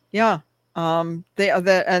 Yeah. And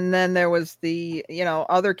then there was the,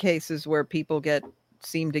 other cases where people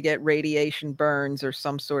seem to get radiation burns or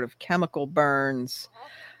some sort of chemical burns.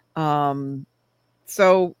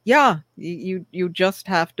 So yeah, you just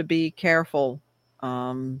have to be careful.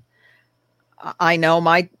 I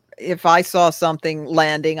know if I saw something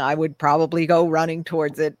landing, I would probably go running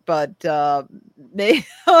towards it, but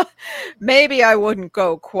maybe I wouldn't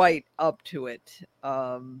go quite up to it.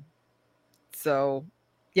 So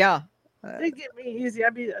yeah. They'd get me easy.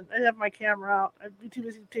 I'd have my camera out. I'd be too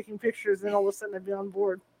busy taking pictures, and all of a sudden I'd be on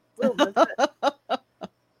board. Boom, that's it.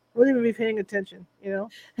 Wouldn't even be paying attention,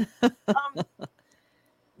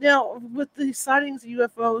 Now, with the sightings of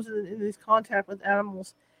UFOs and these contact with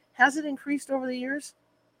animals, has it increased over the years?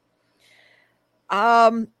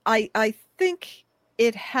 I think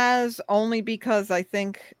it has, only because I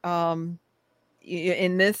think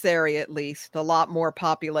in this area, at least, a lot more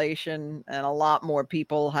population and a lot more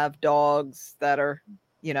people have dogs that are,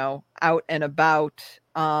 out and about.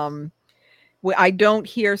 I don't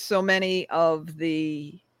hear so many of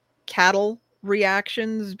the cattle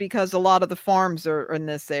reactions because a lot of the farms in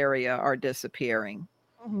this area are disappearing.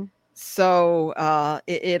 Mm-hmm. So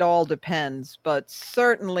it all depends, but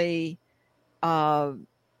certainly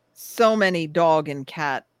so many dog and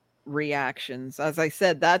cat reactions. As I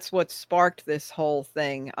said, that's what sparked this whole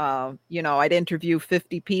thing. I'd interview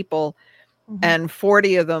 50 people, and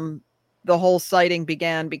 40 of them, the whole sighting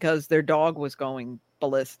began because their dog was going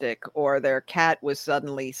ballistic or their cat was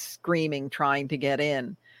suddenly screaming, trying to get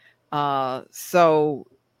in. So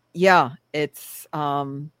yeah, it's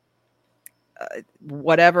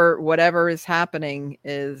whatever is happening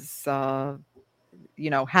is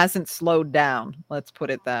hasn't slowed down. Let's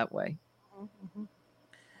put it that way. Mm-hmm.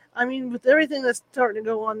 I mean, with everything that's starting to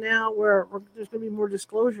go on now, where there's going to be more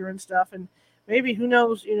disclosure and stuff, and maybe, who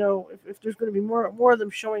knows, if there's going to be more of them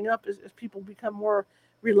showing up as people become more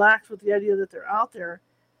relaxed with the idea that they're out there,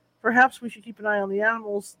 perhaps we should keep an eye on the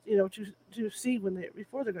animals, to see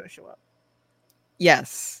before they're going to show up.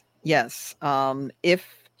 Yes. If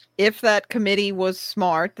that committee was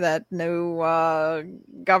smart, that new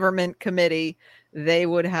government committee, they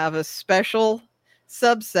would have a special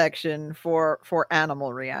subsection for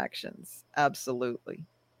animal reactions. Absolutely.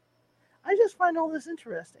 I just find all this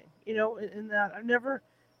interesting, in that I've never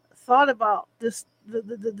thought about this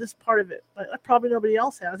part of it. Probably nobody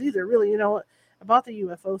else has either, really, about the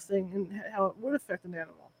UFO thing and how it would affect an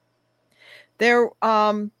animal. There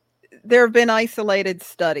have been isolated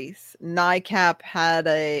studies. NICAP had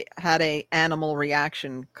a animal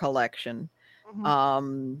reaction collection.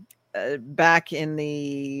 Back in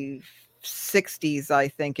the 60s, I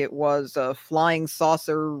think it was, a Flying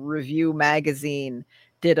Saucer Review magazine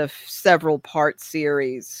did a several part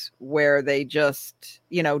series where they just,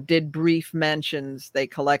 did brief mentions. They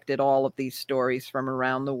collected all of these stories from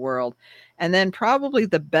around the world. And then probably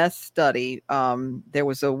the best study, there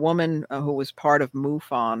was a woman who was part of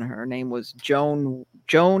MUFON. Her name was Joan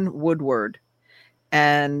Woodward.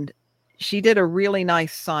 And she did a really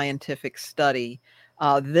nice scientific study.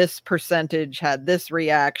 This percentage had this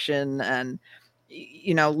reaction, and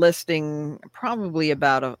listing probably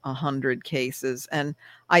about 100 cases. And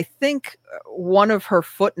I think one of her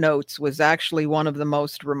footnotes was actually one of the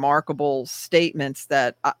most remarkable statements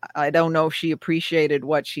that I don't know if she appreciated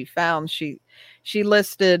what she found. She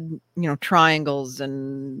listed, triangles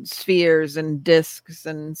and spheres and discs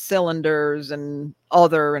and cylinders and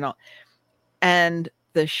other and all. And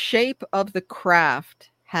the shape of the craft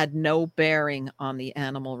had no bearing on the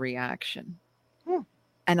animal reaction.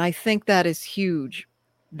 And I think that is huge.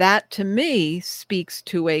 That, to me, speaks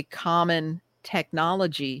to a common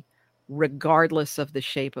technology, regardless of the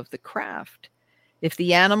shape of the craft. If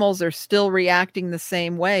the animals are still reacting the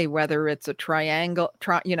same way, whether it's a triangle,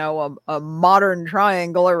 a modern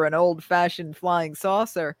triangle or an old-fashioned flying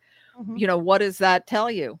saucer, what does that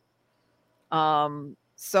tell you?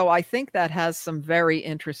 So I think that has some very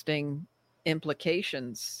interesting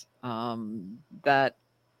implications that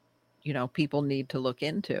people need to look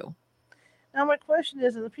into. Now, my question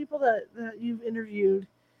is, the people that you've interviewed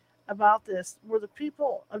about this, were the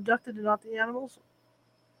people abducted and not the animals?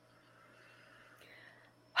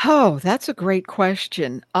 Oh, that's a great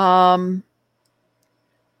question. I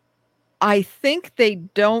think they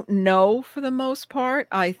don't know for the most part.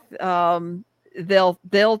 They'll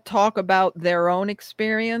talk about their own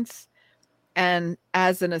experience, and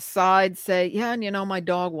as an aside say, yeah, and my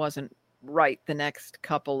dog wasn't right the next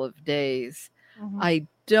couple of days. I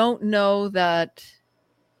don't know that.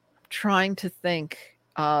 Trying to think.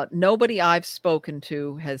 Nobody I've spoken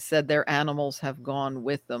to has said their animals have gone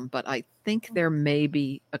with them, but I think there may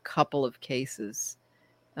be a couple of cases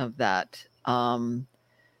of that. But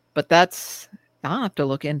I'll have to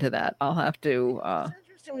look into that. I'll have to. It's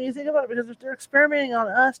interesting when you think about it, because if they're experimenting on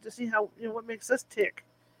us to see how what makes us tick,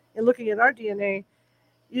 and looking at our DNA,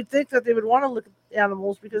 you'd think that they would want to look at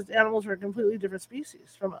animals, because animals are a completely different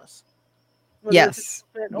species from us. Yes.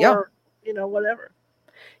 Or whatever.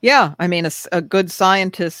 Yeah, I mean, a good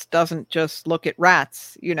scientist doesn't just look at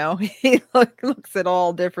rats, he looks at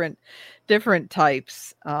all different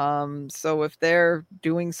types. So if they're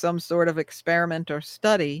doing some sort of experiment or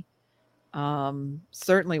study,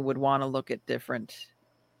 certainly would want to look at different,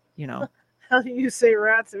 How do you say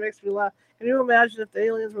rats? It makes me laugh. Can you imagine if the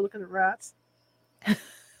aliens were looking at rats?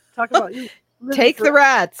 Talk about you. Take the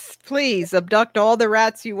rats, please. Abduct all the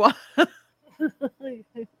rats you want.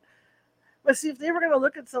 But see, if they were going to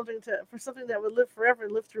look at something for something that would live forever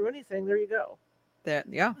and live through anything, there you go. Yeah.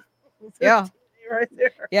 Yeah. Right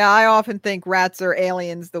there. Yeah, I often think rats are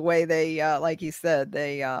aliens the way they, like you said,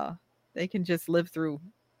 they can just live through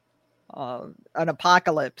an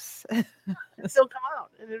apocalypse. And still come out.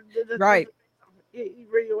 And right.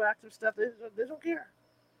 Radioactive stuff, they don't care.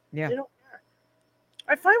 Yeah. They don't care.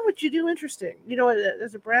 I find what you do interesting.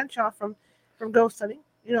 As a branch off from ghost hunting.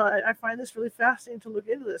 I find this really fascinating to look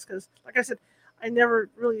into this, because, like I said, I never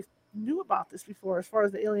really knew about this before, as far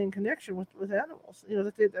as the alien connection with animals.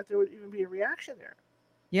 That there would even be a reaction there.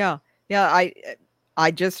 Yeah.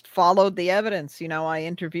 I just followed the evidence. I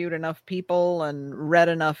interviewed enough people and read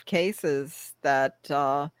enough cases that,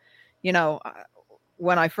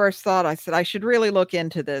 when I first thought, I said, I should really look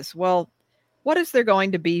into this. Well, what is there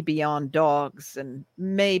going to be beyond dogs and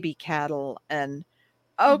maybe cattle and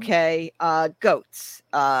okay, goats,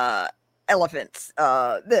 elephants,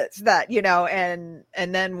 this, that,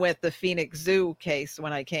 and then with the Phoenix Zoo case,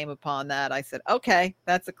 when I came upon that, I said, okay,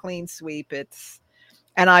 that's a clean sweep.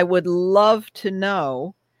 And I would love to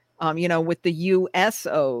know, with the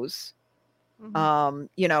USOs,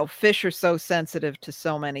 fish are so sensitive to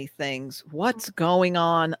so many things. What's going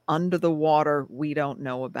on under the water we don't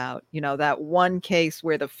know about? That one case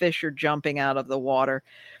where the fish are jumping out of the water.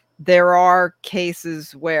 There are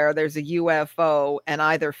cases where there's a UFO and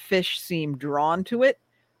either fish seem drawn to it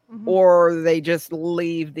or they just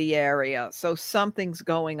leave the area. So something's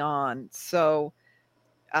going on. So,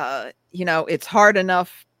 it's hard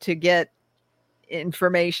enough to get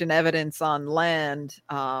information, evidence on land.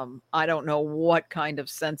 I don't know what kind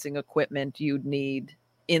of sensing equipment you'd need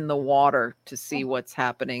in the water to see what's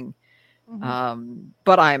happening.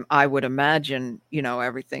 But I would imagine,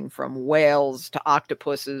 everything from whales to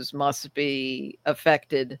octopuses must be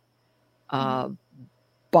affected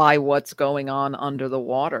by what's going on under the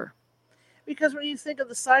water. Because when you think of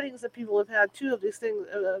the sightings that people have had too of these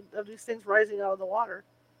things rising out of the water,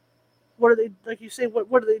 what are they, like you say,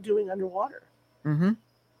 what are they doing underwater?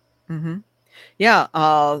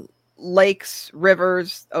 Yeah, lakes,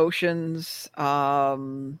 rivers, oceans.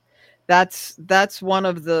 That's one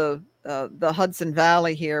of the Hudson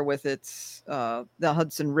Valley here with its the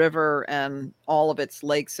Hudson River and all of its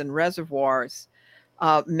lakes and reservoirs.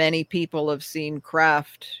 Many people have seen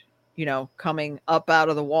craft, coming up out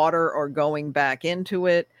of the water or going back into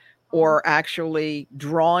it, or actually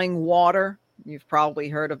drawing water. You've probably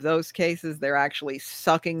heard of those cases. They're actually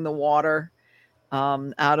sucking the water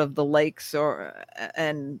out of the lakes,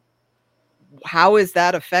 and how is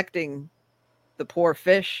that affecting the poor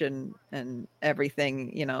fish and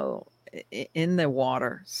everything, in the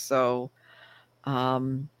water? So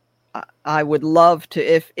I would love to,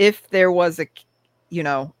 if there was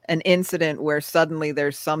an incident where suddenly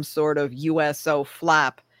there's some sort of USO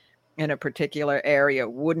flap in a particular area,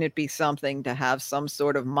 wouldn't it be something to have some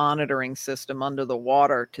sort of monitoring system under the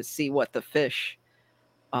water to see what the fish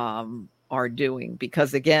are doing?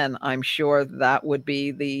 Because again, I'm sure that would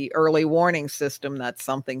be the early warning system that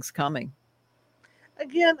something's coming.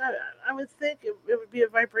 Again, I would think it would be a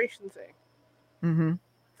vibration thing. Mm-hmm.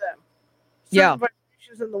 Them. Yeah.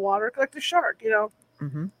 Vibrations in the water, like the shark.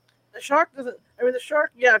 Mm-hmm. The shark doesn't. I mean, the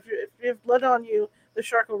shark. Yeah, if you have blood on you, the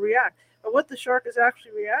shark will react. But what the shark is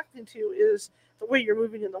actually reacting to is the way you're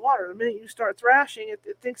moving in the water. The minute you start thrashing,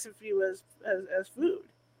 it thinks of you as food.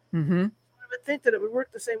 Mm-hmm. I would think that it would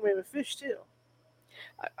work the same way with fish too.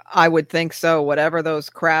 I would think so. Whatever those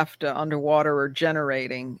craft underwater are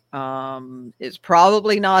generating is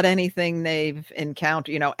probably not anything they've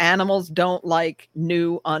encountered. Animals don't like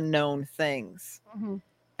new, unknown things. Mm-hmm.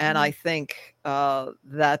 And I think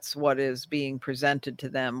that's what is being presented to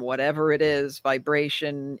them. Whatever it is,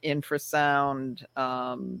 vibration, infrasound,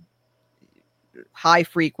 high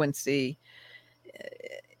frequency,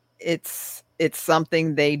 it's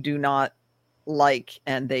something they do not like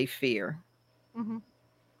and they fear. Mm-hmm.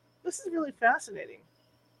 This is really fascinating.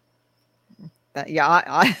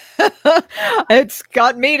 I it's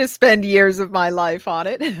got me to spend years of my life on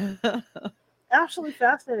it. Absolutely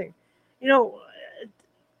fascinating.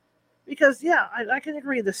 Because I can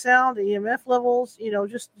agree. The sound, the EMF levels,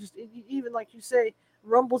 just even like you say,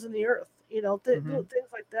 rumbles in the earth. Mm-hmm. Things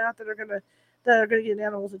like that are gonna get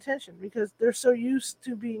animals' attention because they're so used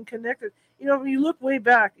to being connected. When you look way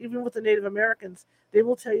back, even with the Native Americans, they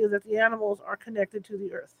will tell you that the animals are connected to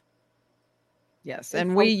the earth. Yes,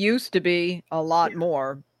 and we used to be a lot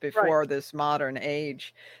more before this modern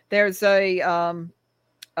age. There's a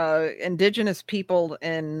indigenous people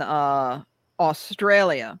in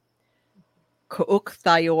Australia,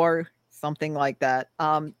 Kuuk-Thaayorre, something like that.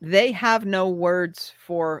 They have no words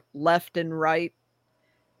for left and right.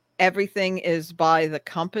 Everything is by the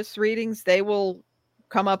compass readings. They will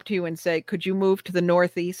come up to you and say, "Could you move to the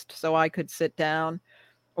northeast so I could sit down?"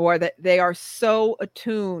 Or that they are so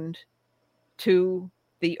attuned to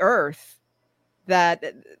the earth that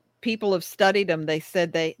people have studied them. They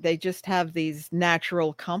said they just have these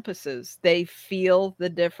natural compasses. They feel the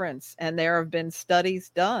difference, and there have been studies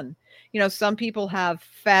done. Some people have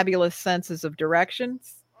fabulous senses of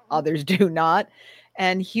directions, others do not,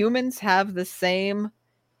 and humans have the same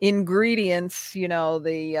ingredients.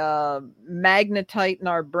 The magnetite in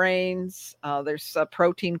our brains. There's a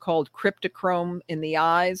protein called cryptochrome in the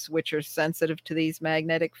eyes, which are sensitive to these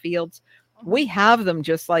magnetic fields. We have them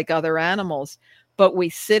just like other animals, but we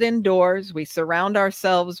sit indoors, we surround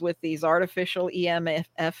ourselves with these artificial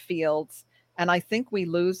EMF fields, and I think we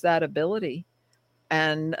lose that ability.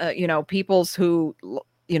 And, peoples who,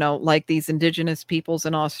 like these indigenous peoples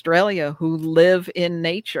in Australia who live in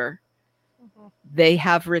nature, they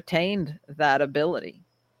have retained that ability.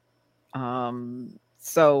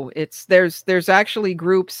 So there's actually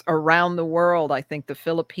groups around the world. I think the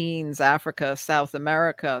Philippines, Africa, South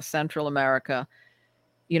America, Central America,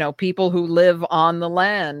 people who live on the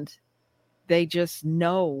land, they just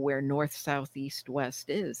know where north, south, east, west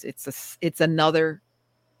is. It's another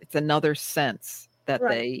sense that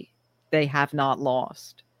they have not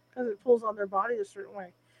lost. Because it pulls on their body a certain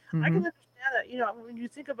way. Mm-hmm. I can understand that. When you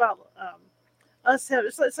think about us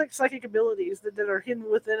it's like psychic abilities that are hidden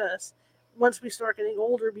within us once we start getting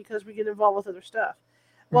older because we get involved with other stuff.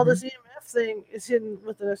 Well, this EMF thing is hidden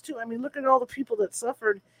within us too. I mean, look at all the people that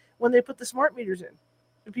suffered when they put the smart meters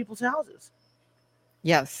in people's houses.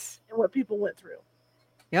 Yes. And what people went through.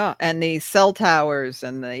 Yeah, and the cell towers,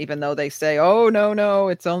 and even though they say, "Oh no,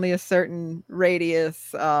 it's only a certain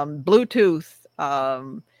radius," Bluetooth,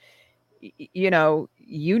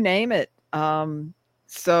 you name it.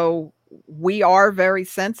 So we are very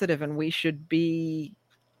sensitive, and we should be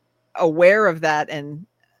aware of that and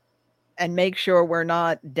make sure we're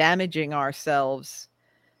not damaging ourselves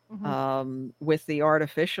with the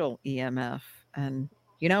artificial EMF. And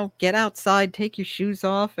get outside, take your shoes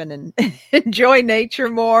off, and enjoy nature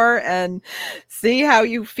more, and see how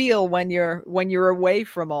you feel when you're away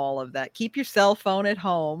from all of that. Keep your cell phone at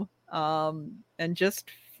home, and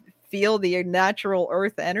just feel the natural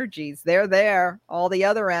earth energies. They're there. All the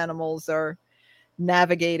other animals are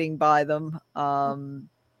navigating by them.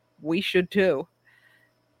 We should too.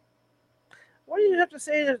 What do you have to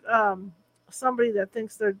say to somebody that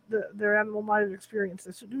thinks their animal might have experienced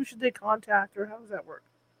this? Who should they contact, or how does that work?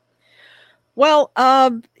 Well,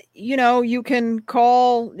 you can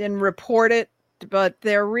call and report it, but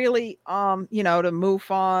they're really, to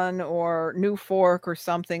MUFON or New Fork or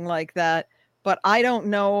something like that. But I don't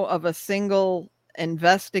know of a single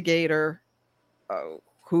investigator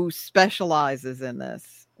who specializes in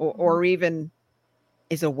this or even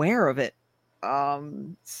is aware of it.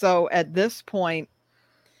 So at this point,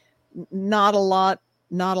 not a lot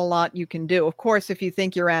you can do. Of course, if you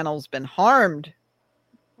think your animal's been harmed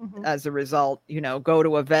as a result, go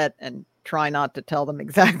to a vet and try not to tell them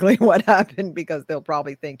exactly what happened, because they'll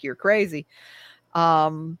probably think you're crazy.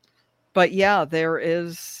 But yeah, there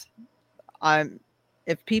is,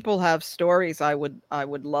 if people have stories, I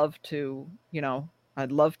would love to,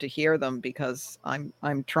 I'd love to hear them, because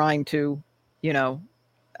I'm trying to,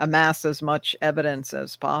 amass as much evidence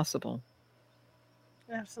as possible.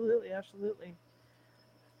 Absolutely.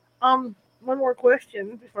 One more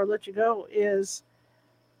question before I let you go is,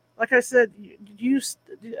 like I said, do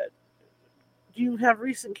you have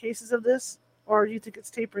recent cases of this, or do you think it's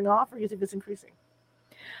tapering off, or do you think it's increasing?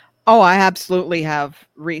 Oh, I absolutely have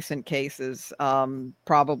recent cases,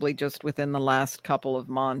 probably just within the last couple of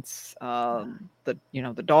months.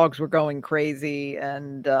 The dogs were going crazy,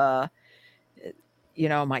 and my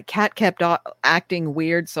cat kept acting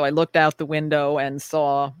weird, so I looked out the window and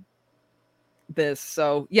saw this.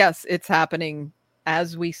 So yes, it's happening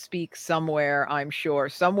as we speak somewhere, I'm sure.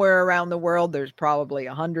 Somewhere around the world, there's probably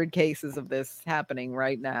 100 cases of this happening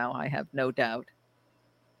right now. I have no doubt.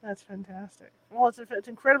 That's fantastic. Well, it's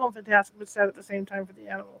incredible and fantastic, but sad at the same time for the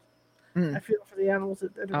animals. I feel for the animals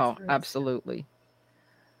that are experiencing. Oh, absolutely.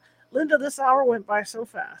 Linda, this hour went by so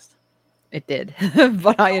fast. It did,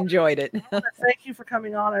 but I enjoyed it. Thank you for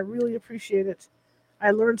coming on. I really appreciate it.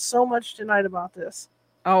 I learned so much tonight about this.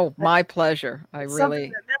 Oh, my pleasure.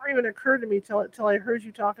 Something that never even occurred to me till I heard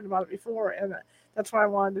you talking about it before, and that's why I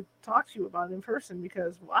wanted to talk to you about it in person,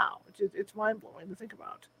 because wow, it's mind-blowing to think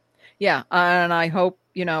about. Yeah, and I hope,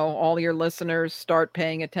 all your listeners start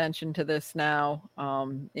paying attention to this now,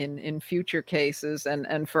 in future cases,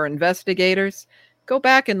 and for investigators, go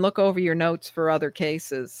back and look over your notes for other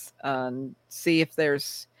cases and see if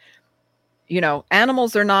there's,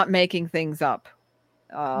 animals are not making things up.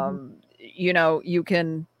 You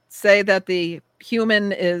can say that the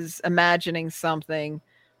human is imagining something,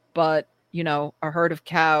 but a herd of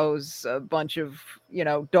cows, a bunch of,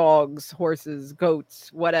 dogs, horses,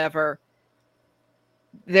 goats, whatever,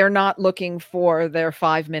 they're not looking for their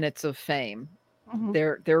 5 minutes of fame.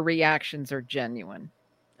 Their reactions are genuine.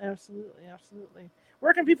 Absolutely.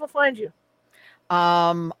 Where can people find you?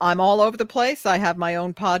 I'm all over the place. I have my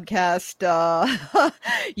own podcast,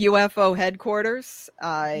 UFO Headquarters.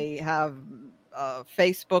 I have a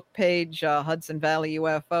Facebook page, Hudson Valley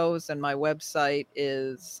UFOs, and my website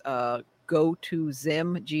is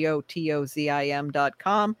GoToZim,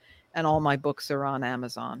 GOTOZIM.com, and all my books are on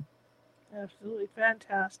Amazon. Absolutely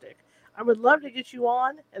fantastic. I would love to get you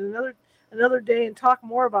on and another day and talk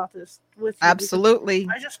more about this with you. Absolutely.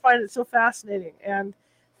 I just find it so fascinating, and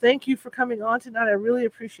thank you for coming on tonight. I really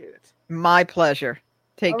appreciate it. My pleasure.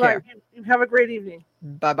 Take care. Right. You have a great evening.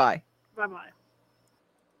 Bye-bye. Bye-bye.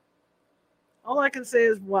 All I can say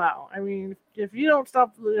is, wow. I mean, if you don't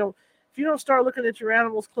stop, if you don't start looking at your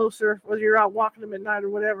animals closer, whether you're out walking them at night or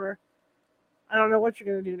whatever, I don't know what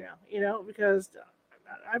you're going to do now, because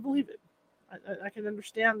I believe it. I can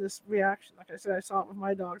understand this reaction. Like I said, I saw it with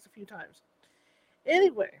my dogs a few times.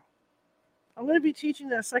 Anyway, I'm going to be teaching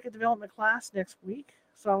that psychic development class next week.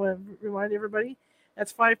 So I want to remind everybody,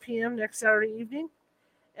 that's 5 p.m. next Saturday evening.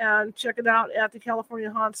 And check it out at the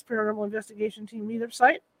California Haunts Paranormal Investigation Team meetup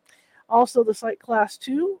site. Also, the Psych Class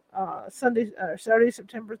 2, Saturday,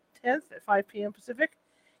 September 10th at 5 p.m. Pacific.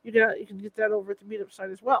 You can get that over at the meetup site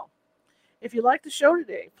as well. If you liked the show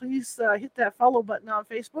today, please hit that follow button on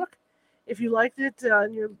Facebook. If you liked it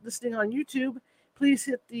and you're listening on YouTube, please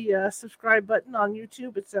hit the subscribe button on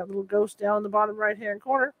YouTube. It's that little ghost down in the bottom right-hand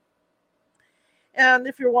corner. And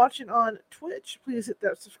if you're watching on Twitch, please hit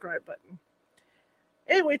that subscribe button.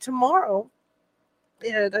 Anyway, tomorrow,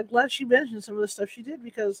 and I'm glad she mentioned some of the stuff she did,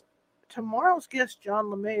 because tomorrow's guest, John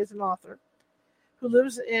LeMay, is an author who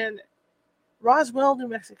lives in Roswell, New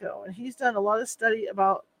Mexico, and he's done a lot of study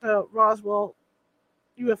about the Roswell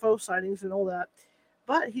UFO sightings and all that.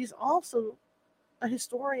 But he's also a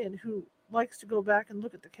historian who likes to go back and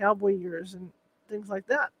look at the cowboy years and things like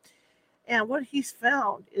that. And what he's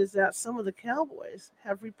found is that some of the cowboys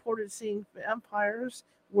have reported seeing vampires,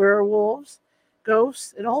 werewolves,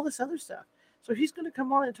 ghosts, and all this other stuff. So he's going to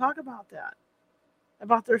come on and talk about that,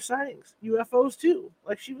 about their sightings, UFOs too,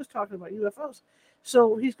 like she was talking about UFOs.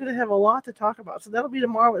 So he's going to have a lot to talk about. So that'll be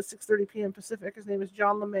tomorrow at 6:30 p.m. Pacific. His name is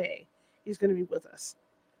John LeMay. He's going to be with us.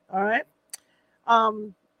 All right.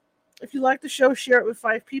 If you like the show, share it with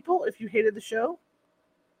 5 people. If you hated the show,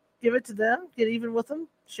 give it to them. Get even with them.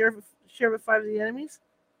 Share with 5 of the enemies.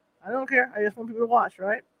 I don't care. I just want people to watch,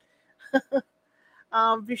 right?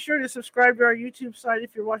 Be sure to subscribe to our YouTube site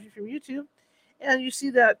if you're watching from YouTube. And you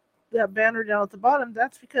see that banner down at the bottom.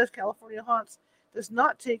 That's because California Haunts does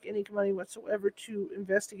not take any money whatsoever to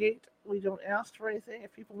investigate. We don't ask for anything.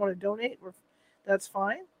 If people want to donate, that's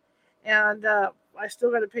fine. And I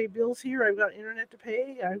still got to pay bills here. I've got internet to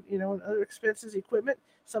pay, and other expenses, equipment.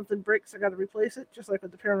 Something breaks, I got to replace it, just like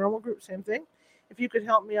with the paranormal group, same thing. If you could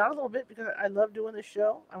help me out a little bit, because I love doing this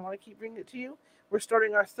show, I want to keep bringing it to you. We're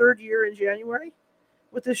starting our 3rd year in January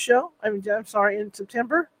with this show. In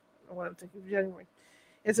September. I want to think of January.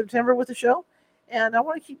 In September with the show. And I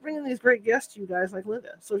want to keep bringing these great guests to you guys like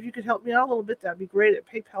Linda. So if you could help me out a little bit, that'd be great at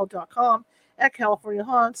paypal.com at California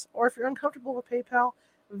Haunts. Or if you're uncomfortable with PayPal,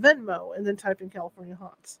 Venmo, and then type in California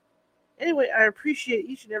Haunts. Anyway, I appreciate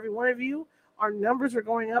each and every one of you. Our numbers are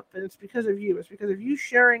going up, and it's because of you. It's because of you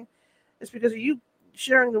sharing. It's because of you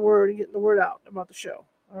sharing the word and getting the word out about the show.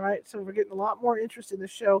 All right? So we're getting a lot more interest in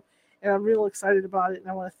this show, and I'm real excited about it. And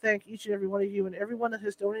I want to thank each and every one of you and everyone that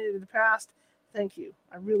has donated in the past. Thank you.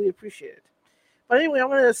 I really appreciate it. But anyway, I'm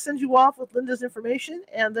going to send you off with Linda's information,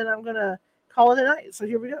 and then I'm going to call it a night. So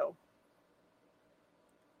here we go.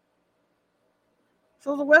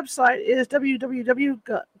 So the website is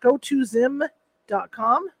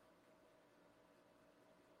www.gotozim.com.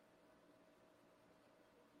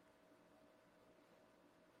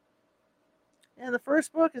 And the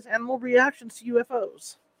first book is Animal Reactions to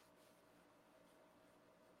UFOs.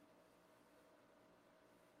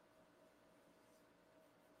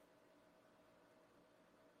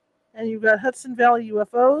 And you've got Hudson Valley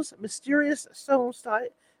UFOs, Mysterious Stone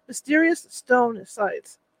Sites.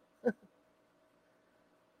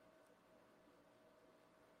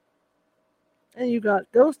 And you got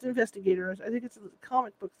Ghost Investigators. I think it's a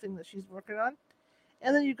comic book thing that she's working on.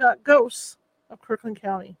 And then you got Ghosts of Kirkland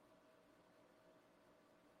County.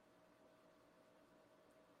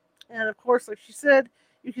 And of course, like she said,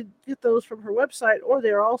 you can get those from her website, or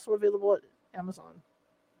they are also available at Amazon.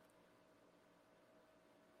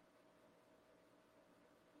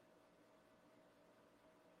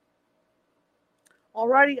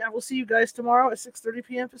 Alrighty, I will see you guys tomorrow at 6:30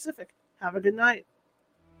 p.m. Pacific. Have a good night.